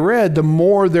that they read, the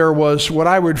more there was what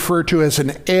I would refer to as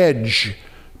an edge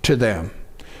to them.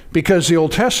 Because the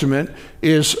Old Testament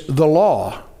is the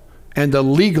law and the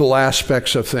legal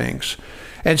aspects of things.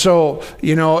 And so,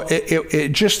 you know, it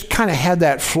just kind of had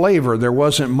that flavor. There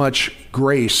wasn't much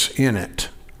grace in it.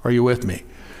 Are you with me?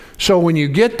 So when you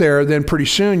get there, then pretty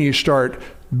soon you start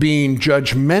being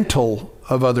judgmental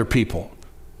of other people.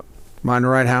 Am I in the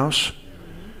right house?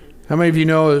 How many of you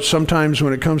know that sometimes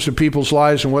when it comes to people's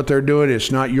lives and what they're doing, it's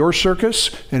not your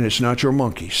circus and it's not your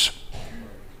monkeys?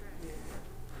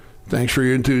 Thanks for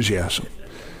your enthusiasm.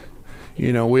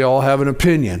 You know, we all have an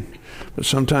opinion, but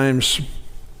sometimes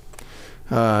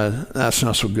that's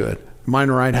not so good. Am I in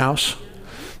the right house?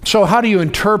 So how do you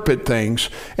interpret things?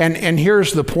 And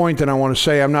here's the point that I want to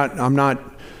say. I'm not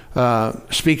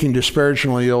speaking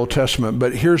disparagingly of the Old Testament,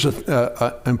 but here's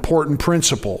an important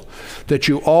principle, that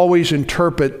you always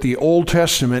interpret the Old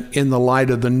Testament in the light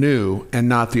of the New and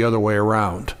not the other way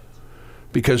around.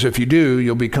 Because if you do,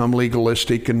 you'll become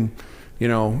legalistic and, you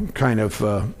know, kind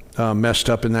of messed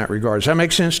up in that regard. Does that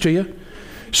make sense to you?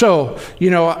 So, you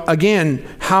know, again,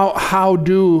 how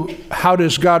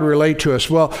does God relate to us?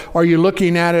 Well, are you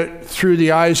looking at it through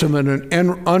the eyes of an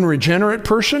unregenerate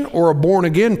person or a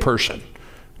born-again person?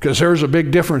 Because there's a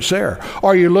big difference there.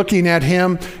 Are you looking at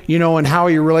him, you know, and how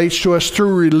he relates to us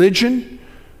through religion?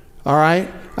 All right?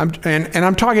 And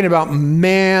I'm talking about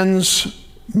man-made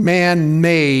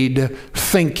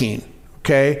thinking,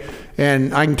 okay?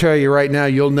 And I can tell you right now,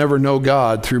 you'll never know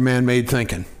God through man-made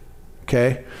thinking,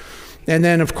 okay? And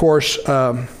then, of course,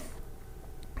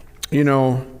 you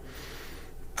know,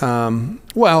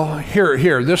 well,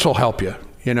 here, this will help you,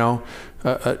 you know,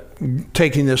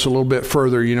 taking this a little bit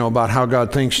further, you know, about how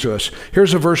God thinks to us.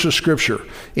 Here's a verse of Scripture.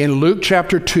 In Luke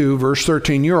chapter 2, verse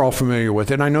 13, you're all familiar with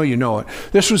it. I know you know it.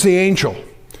 This was the angel,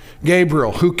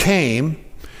 Gabriel, who came,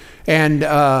 and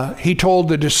he told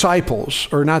the disciples,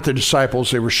 or not the disciples,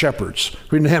 they were shepherds.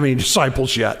 We didn't have any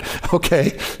disciples yet,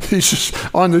 okay? He's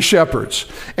just on the shepherds.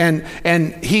 And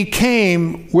he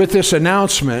came with this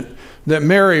announcement that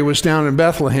Mary was down in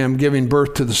Bethlehem giving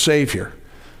birth to the Savior.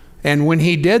 And when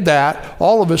he did that,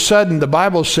 all of a sudden, the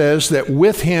Bible says that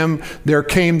with him there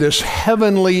came this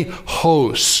heavenly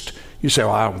host. You say,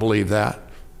 well, I don't believe that.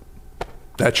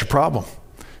 That's your problem,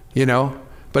 you know?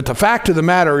 But the fact of the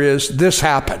matter is, this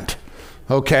happened,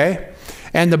 okay?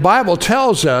 And the Bible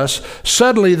tells us,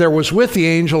 suddenly there was with the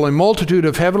angel a multitude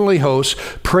of heavenly hosts,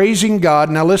 praising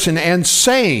God, now listen, and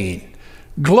saying,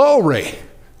 glory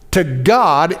to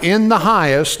God in the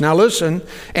highest, now listen,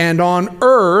 and on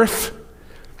earth,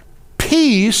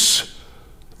 peace,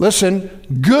 listen,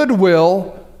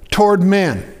 goodwill toward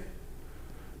men.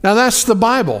 Now that's the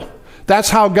Bible. That's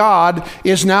how God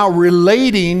is now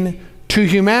relating to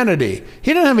humanity.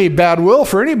 He didn't have any bad will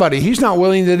for anybody. He's not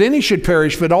willing that any should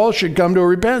perish, but all should come to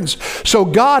repentance. So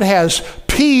God has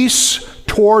peace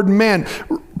toward men.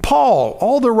 Paul,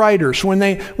 all the writers, when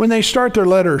they start their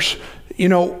letters, you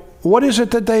know, what is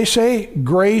it that they say?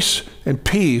 Grace and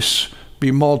peace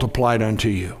be multiplied unto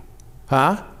you.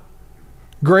 Huh?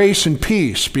 Grace and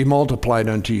peace be multiplied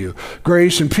unto you.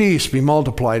 Grace and peace be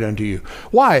multiplied unto you.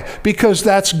 Why? Because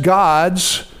that's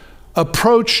God's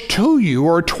approach to you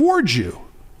or towards you.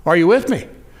 Are you with me?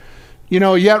 You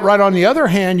know, yet right on the other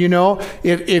hand, you know,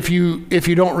 if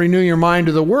you don't renew your mind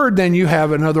to the word, then you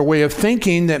have another way of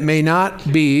thinking that may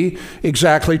not be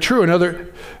exactly true.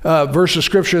 Another verse of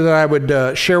Scripture that I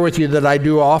would share with you that I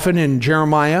do often in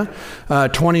Jeremiah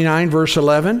 29, verse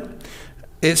 11.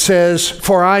 It says,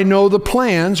 for I know the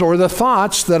plans or the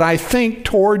thoughts that I think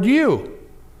toward you,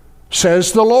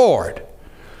 says the Lord.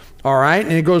 All right,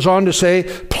 and it goes on to say,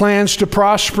 plans to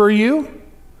prosper you,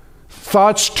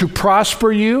 thoughts to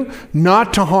prosper you,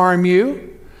 not to harm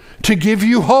you, to give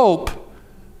you hope,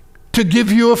 to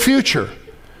give you a future.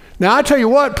 Now, I tell you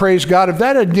what, praise God, if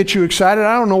that doesn't get you excited,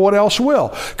 I don't know what else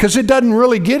will, because it doesn't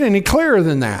really get any clearer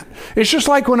than that. It's just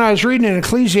like when I was reading in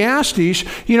Ecclesiastes,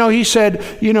 you know, he said,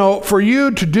 you know, for you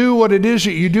to do what it is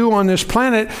that you do on this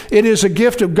planet, it is a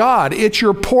gift of God. It's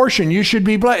your portion. You should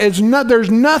be blessed. There's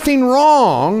nothing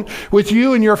wrong with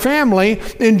you and your family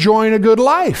enjoying a good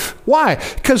life. Why?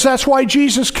 Because that's why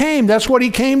Jesus came. That's what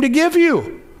he came to give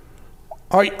you.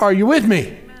 Are you with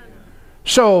me?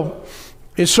 So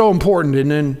it's so important, and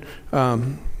then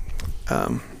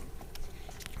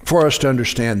for us to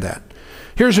understand that.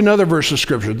 Here's another verse of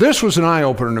Scripture. This was an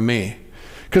eye-opener to me,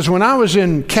 because when I was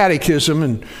in catechism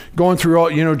and going through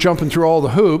all, you know, jumping through all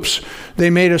the hoops, they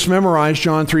made us memorize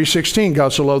John 3:16.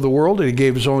 God so loved the world that he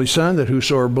gave his only Son, that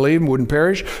whosoever believed wouldn't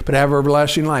perish, but have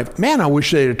everlasting life. Man, I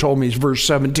wish they'd have told me it's verse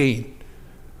 17.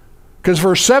 Because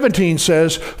verse 17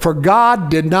 says, for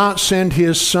God did not send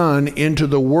his Son into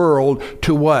the world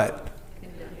to what?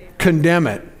 Condemn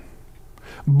it,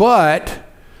 but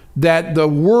that the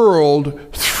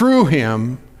world through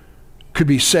him could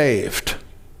be saved.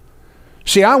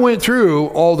 See, I went through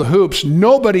all the hoops.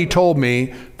 Nobody told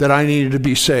me that I needed to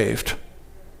be saved.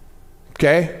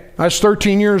 Okay? I was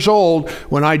 13 years old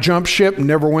when I jumped ship and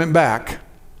never went back.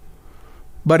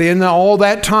 But in all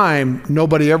that time,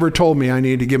 nobody ever told me I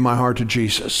needed to give my heart to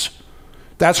Jesus.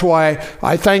 That's why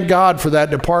I thank God for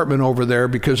that department over there,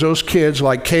 because those kids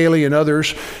like Kaylee and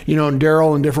others, and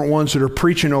Daryl and different ones that are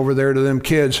preaching over there to them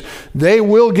kids, they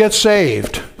will get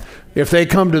saved if they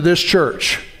come to this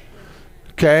church.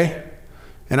 Okay?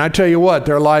 And I tell you what,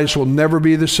 their lives will never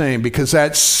be the same because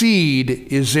that seed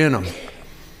is in them.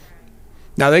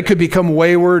 Now, they could become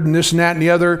wayward and this and that and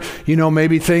the other,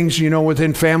 maybe things,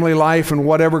 within family life and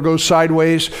whatever goes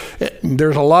sideways.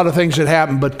 There's a lot of things that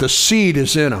happen, but the seed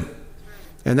is in them.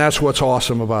 And that's what's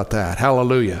awesome about that.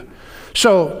 Hallelujah.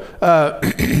 So,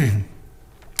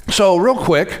 so real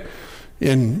quick,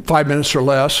 in 5 minutes or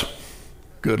less,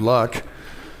 good luck.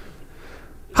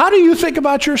 How do you think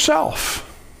about yourself?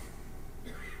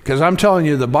 Because I'm telling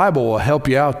you, the Bible will help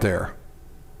you out there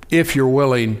if you're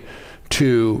willing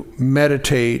to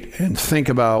meditate and think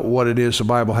about what it is the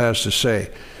Bible has to say.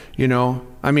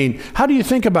 How do you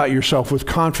think about yourself with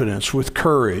confidence, with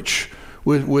courage,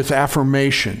 with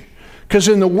affirmation? Because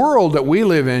in the world that we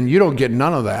live in, you don't get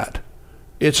none of that.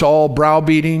 It's all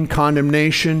browbeating,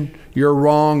 condemnation, you're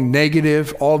wrong,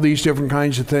 negative, all these different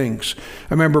kinds of things.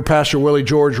 I remember Pastor Willie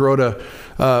George wrote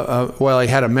he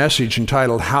had a message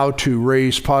entitled How to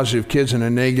Raise Positive Kids in a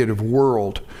Negative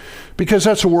World. Because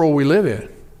that's the world we live in.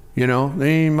 There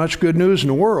ain't much good news in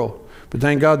the world. But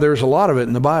thank God there's a lot of it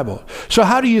in the Bible. So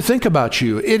how do you think about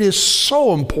you? It is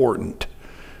so important.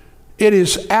 It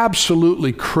is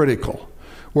absolutely critical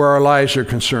where our lives are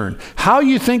concerned. How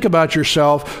you think about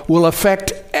yourself will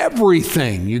affect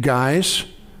everything, you guys.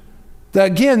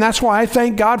 Again, that's why I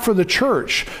thank God for the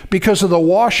church, because of the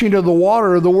washing of the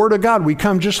water of the Word of God. We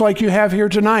come just like you have here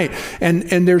tonight, and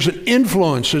there's an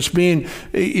influence that's being,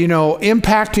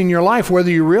 impacting your life,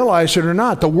 whether you realize it or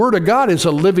not. The Word of God is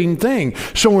a living thing.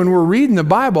 So when we're reading the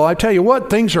Bible, I tell you what,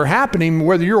 things are happening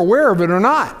whether you're aware of it or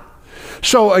not.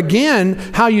 So again,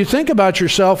 how you think about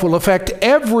yourself will affect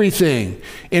everything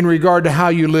in regard to how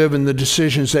you live and the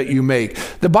decisions that you make.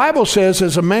 The Bible says,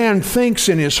 as a man thinks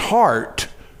in his heart,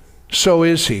 so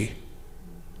is he.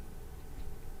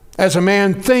 As a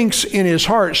man thinks in his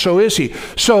heart, so is he.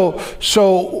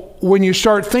 So when you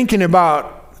start thinking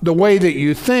about the way that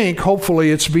you think,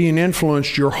 hopefully it's being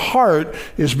influenced. Your heart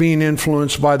is being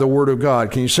influenced by the Word of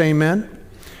God. Can you say amen?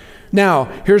 Now,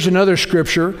 here's another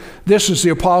scripture. This is the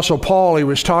Apostle Paul. He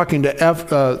was talking to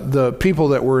the people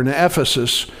that were in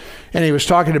Ephesus, and he was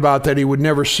talking about that he would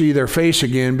never see their face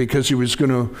again because he was going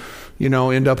to,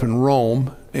 end up in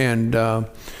Rome.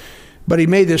 But he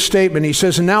made this statement. He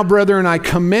says, "And now, brethren, I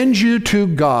commend you to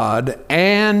God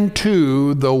and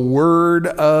to the word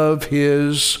of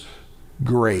his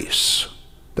grace."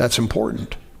 That's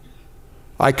important.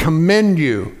 I commend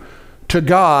you to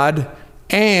God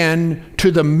and to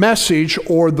the message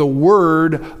or the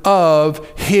word of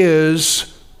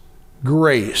his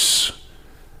grace.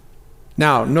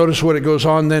 Now, notice what it goes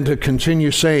on then to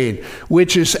continue saying,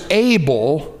 which is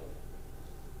able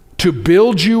to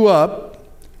build you up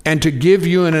and to give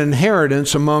you an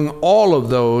inheritance among all of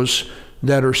those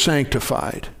that are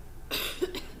sanctified.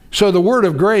 So the word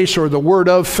of grace, or the word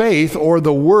of faith, or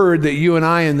the word that you and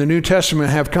I in the New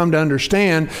Testament have come to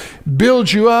understand,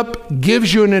 builds you up,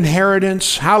 gives you an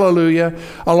inheritance, hallelujah,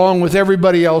 along with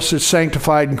everybody else that's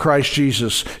sanctified in Christ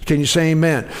Jesus. Can you say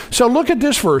amen? So look at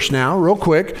this verse now, real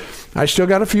quick. I still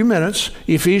got a few minutes.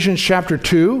 Ephesians chapter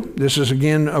 2. This is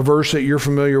again a verse that you're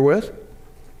familiar with.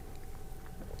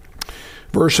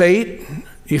 Verse 8,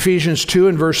 Ephesians 2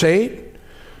 and verse 8.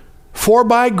 For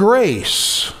by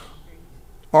grace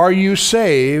are you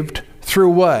saved through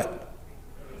what?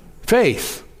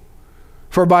 Faith.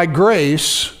 For by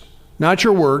grace, not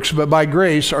your works, but by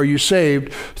grace are you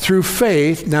saved through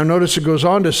faith. Now notice it goes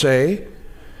on to say,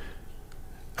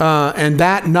 and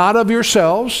that not of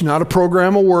yourselves, not a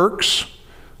program of works.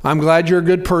 I'm glad you're a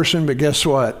good person, but guess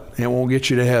what? It won't get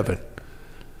you to heaven.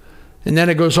 And then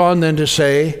it goes on then to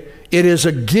say, it is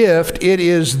a gift. It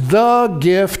is the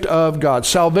gift of God.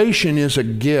 Salvation is a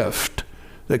gift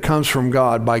that comes from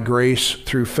God by grace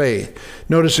through faith.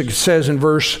 Notice it says in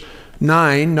verse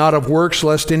 9, not of works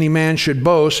lest any man should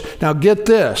boast. Now get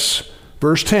this,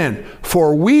 verse 10,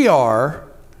 for we are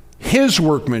his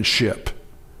workmanship,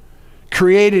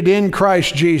 created in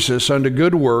Christ Jesus unto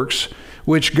good works,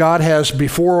 which God has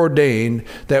before ordained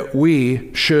that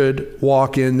we should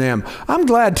walk in them. I'm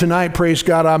glad tonight, praise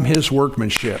God, I'm his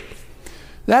workmanship.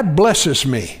 That blesses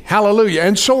me. Hallelujah.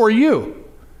 And so are you.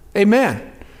 Amen.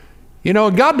 You know,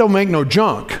 God don't make no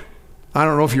junk. I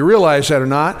don't know if you realize that or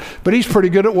not, but he's pretty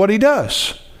good at what he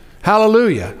does.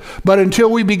 Hallelujah. But until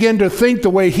we begin to think the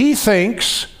way he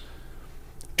thinks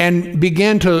and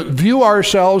begin to view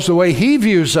ourselves the way he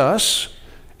views us,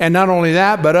 and not only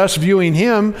that, but us viewing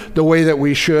him the way that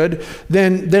we should,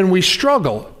 then we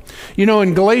struggle. You know,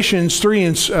 in Galatians 3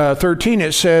 and 13,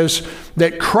 it says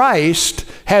that Christ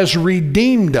has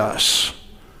redeemed us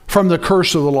from the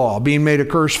curse of the law, being made a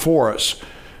curse for us.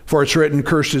 For it's written,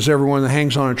 cursed is everyone that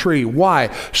hangs on a tree.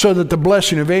 Why? So that the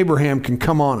blessing of Abraham can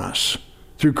come on us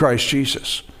through Christ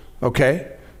Jesus.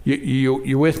 Okay?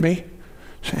 You with me?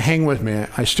 Hang with me.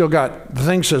 The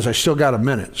thing says I still got a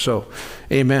minute. So,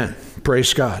 amen.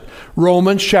 Praise God.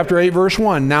 Romans chapter 8, verse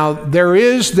 1. Now, there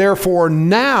is therefore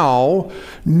now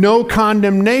no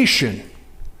condemnation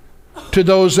to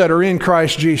those that are in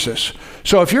Christ Jesus.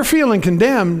 So if you're feeling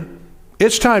condemned,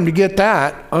 it's time to get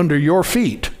that under your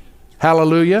feet.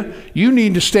 Hallelujah. You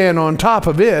need to stand on top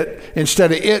of it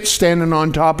instead of it standing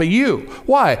on top of you.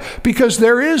 Why? Because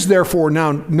there is therefore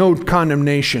now no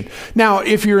condemnation. Now,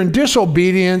 if you're in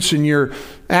disobedience and you're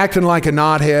acting like a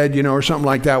knothead, you know, or something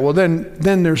like that, well,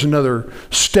 then there's another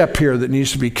step here that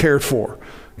needs to be cared for.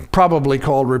 Probably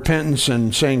called repentance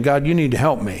and saying, God, you need to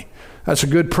help me. That's a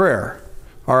good prayer.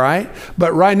 All right?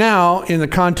 But right now, in the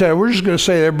context, we're just going to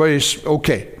say everybody's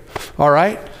okay. All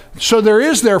right? So there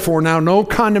is therefore now no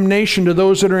condemnation to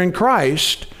those that are in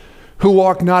Christ, who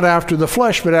walk not after the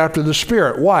flesh, but after the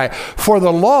Spirit. Why? For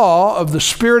the law of the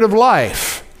Spirit of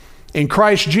life in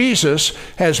Christ Jesus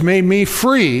has made me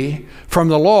free from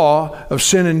the law of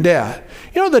sin and death.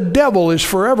 You know, the devil is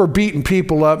forever beating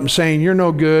people up and saying, you're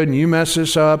no good, and you mess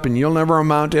this up, and you'll never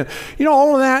amount to... You know,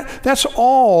 all of that, that's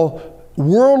all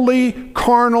worldly,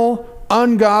 carnal,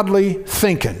 ungodly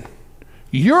thinking.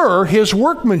 You're his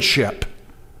workmanship.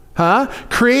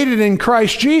 Created in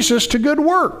Christ Jesus to good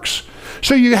works.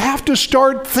 So you have to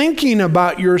start thinking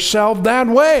about yourself that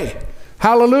way.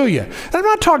 Hallelujah. And I'm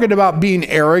not talking about being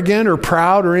arrogant or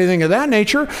proud or anything of that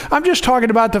nature. I'm just talking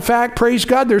about the fact, praise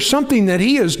God, there's something that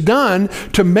he has done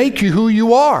to make you who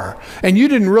you are. And you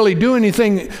didn't really do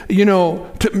anything, you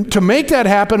know, to make that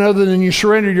happen other than you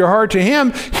surrendered your heart to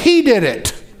him. He did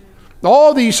it.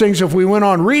 All these things, if we went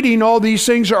on reading, all these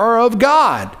things are of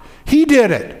God. He did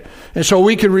it. And so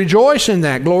we can rejoice in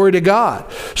that. Glory to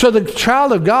God. So the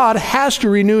child of God has to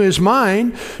renew his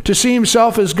mind to see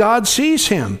himself as God sees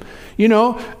him. You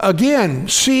know, again,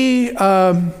 see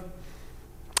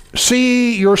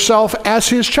yourself as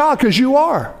his child, because you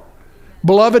are.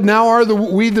 Beloved, now are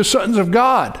we the sons of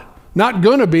God. Not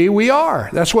gonna be, we are.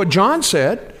 That's what John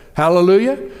said.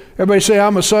 Hallelujah. Everybody say,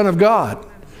 I'm a son of God.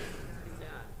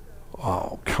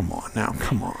 Oh, come on now,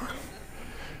 come on.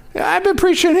 I've been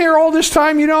preaching here all this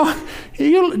time, you know.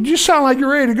 You sound like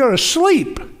you're ready to go to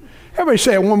sleep. Everybody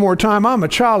say it one more time. I'm a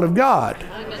child of God.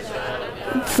 I'm a child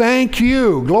of God. Thank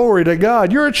you. Glory to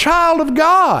God. You're a child of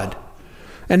God.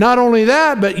 And not only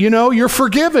that, but you know, you're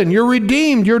forgiven, you're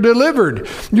redeemed, you're delivered,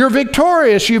 you're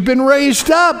victorious, you've been raised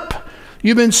up.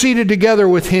 You've been seated together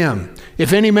with him.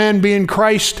 If any man be in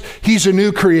Christ, he's a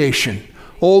new creation.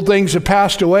 Old things have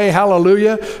passed away,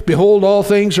 hallelujah. Behold, all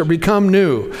things are become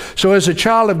new. So as a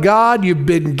child of God, you've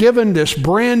been given this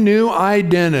brand new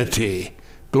identity.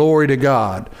 Glory to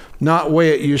God. Not the way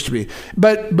it used to be.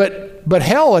 But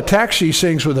hell attacks these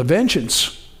things with a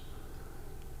vengeance.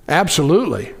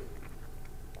 Absolutely.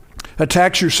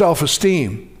 Attacks your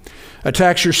self-esteem.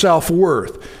 Attacks your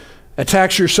self-worth.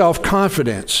 Attacks your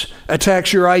self-confidence.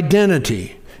 Attacks your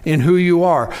identity in who you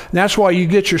are. And that's why you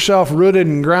get yourself rooted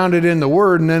and grounded in the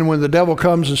Word, and then when the devil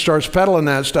comes and starts peddling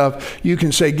that stuff, you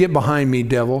can say, get behind me,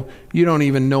 devil. You don't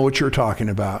even know what you're talking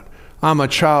about. I'm a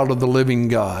child of the living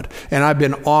God, and I've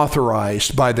been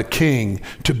authorized by the King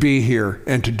to be here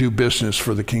and to do business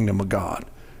for the kingdom of God.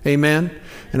 Amen?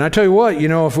 And I tell you what, you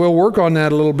know, if we'll work on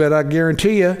that a little bit, I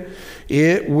guarantee you,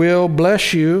 it will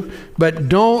bless you. But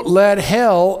don't let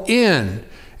hell in.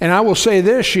 And I will say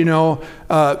this, you know,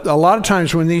 a lot of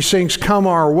times when these things come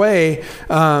our way,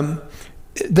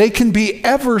 they can be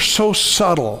ever so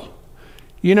subtle.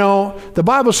 You know, the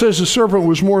Bible says the serpent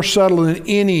was more subtle than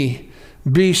any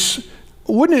beast.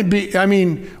 Wouldn't it be, I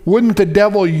mean, wouldn't the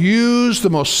devil use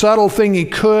the most subtle thing he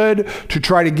could to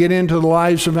try to get into the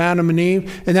lives of Adam and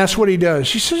Eve? And that's what he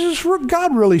does. He says,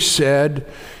 God really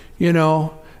said, you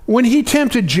know, when he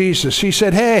tempted Jesus, he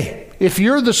said, hey, if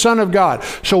you're the Son of God.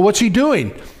 So what's he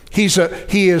doing? He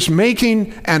is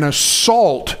making an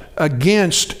assault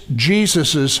against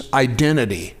Jesus's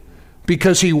identity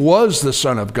because he was the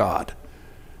Son of God.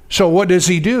 So what does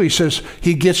he do? He says,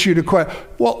 he gets you to question,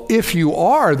 well, if you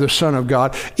are the Son of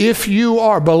God, if you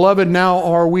are, beloved, now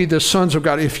are we the sons of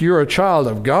God. If you're a child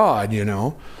of God, you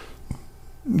know,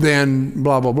 then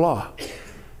blah, blah, blah.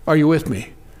 Are you with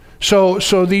me? So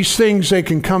these things, they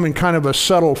can come in kind of a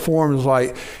subtle forms,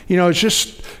 like, you know, it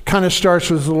just kind of starts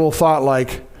with a little thought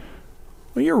like,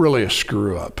 well, you're really a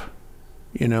screw up,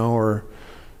 you know, or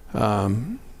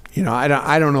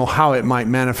I don't know how it might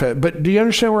manifest, but do you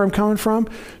understand where I'm coming from?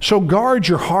 So guard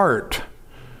your heart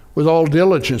with all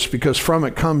diligence, because from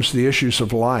it comes the issues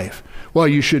of life. Well,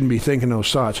 you shouldn't be thinking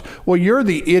those thoughts. Well, you're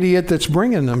the idiot that's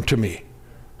bringing them to me.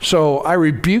 So I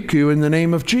rebuke you in the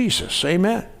name of Jesus.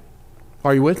 Amen.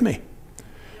 Are you with me?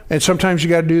 And sometimes you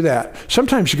got to do that.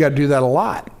 Sometimes you got to do that a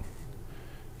lot.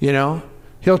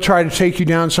 He'll try to take you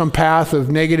down some path of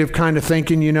negative kind of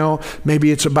thinking,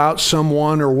 maybe it's about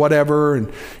someone or whatever,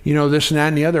 and, this and that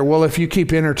and the other. Well, if you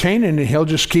keep entertaining it, he'll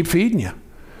just keep feeding you.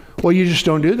 Well, you just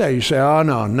don't do that. You say, oh,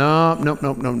 no.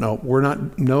 We're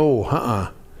not, no.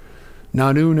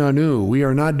 We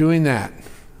are not doing that.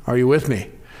 Are you with me?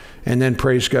 And then,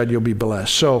 praise God, you'll be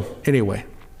blessed. So, anyway,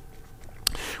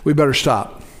 we better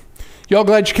stop. Y'all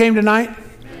glad you came tonight?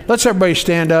 Let's everybody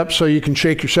stand up so you can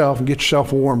shake yourself and get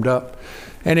yourself warmed up.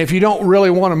 And if you don't really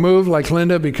want to move like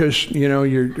Linda because,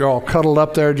 you're all cuddled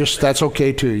up there, that's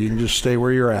okay too. You can just stay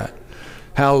where you're at.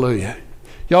 Hallelujah.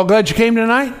 Y'all glad you came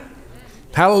tonight?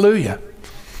 Hallelujah.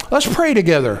 Let's pray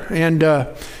together. And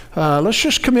let's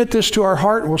just commit this to our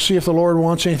heart. We'll see if the Lord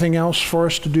wants anything else for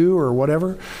us to do or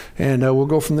whatever. And we'll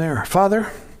go from there.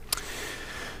 Father,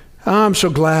 I'm so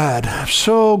glad. I'm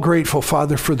so grateful,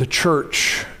 Father, for the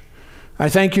church. I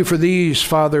thank you for these,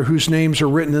 Father, whose names are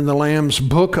written in the Lamb's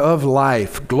book of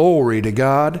life. Glory to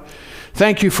God.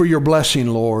 Thank you for your blessing,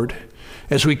 Lord.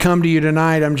 As we come to you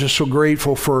tonight, I'm just so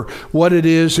grateful for what it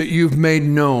is that you've made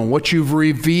known, what you've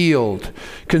revealed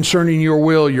concerning your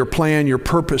will, your plan, your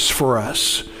purpose for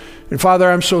us. And Father,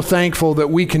 I'm so thankful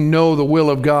that we can know the will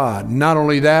of God. Not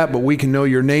only that, but we can know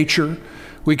your nature.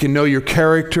 We can know your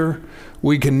character.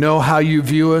 We can know how you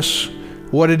view us,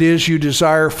 what it is you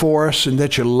desire for us, and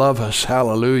that you love us.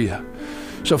 Hallelujah.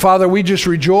 So, Father, we just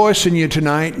rejoice in you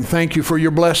tonight and thank you for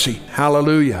your blessing.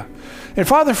 Hallelujah. And,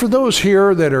 Father, for those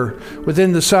here that are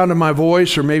within the sound of my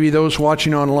voice, or maybe those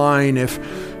watching online,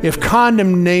 if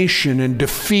condemnation and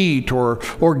defeat or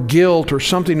guilt or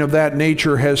something of that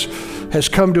nature has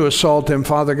come to assault them,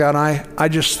 Father God, I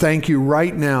just thank you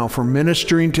right now for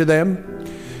ministering to them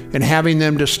and having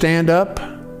them to stand up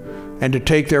and to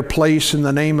take their place in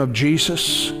the name of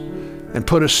Jesus and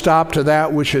put a stop to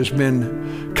that which has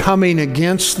been coming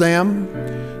against them,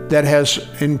 that has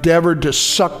endeavored to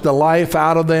suck the life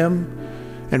out of them.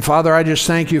 And Father, I just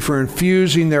thank you for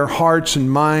infusing their hearts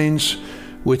and minds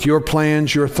with your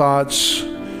plans, your thoughts,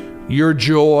 your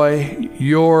joy,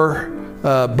 your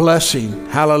blessing.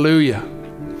 Hallelujah.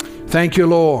 Thank you,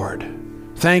 Lord.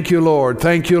 Thank you, Lord.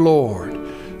 Thank you, Lord.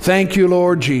 Thank you,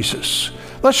 Lord Jesus.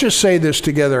 Let's just say this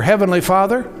together. Heavenly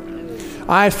Father,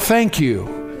 I thank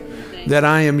you that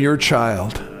I am your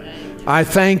child. I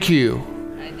thank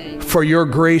you for your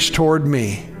grace toward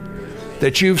me,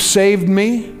 that you've saved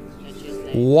me,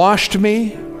 washed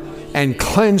me, and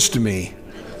cleansed me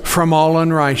from all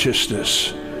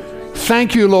unrighteousness.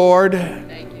 Thank you, Lord,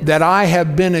 that I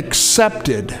have been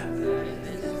accepted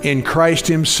in Christ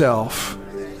himself,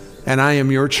 and I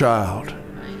am your child.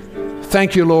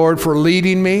 Thank you, Lord, for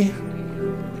leading me,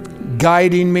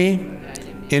 guiding me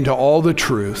into all the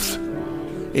truth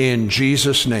in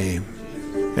Jesus' name.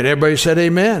 And everybody said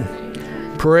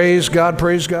amen. Praise God,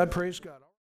 praise God, praise God.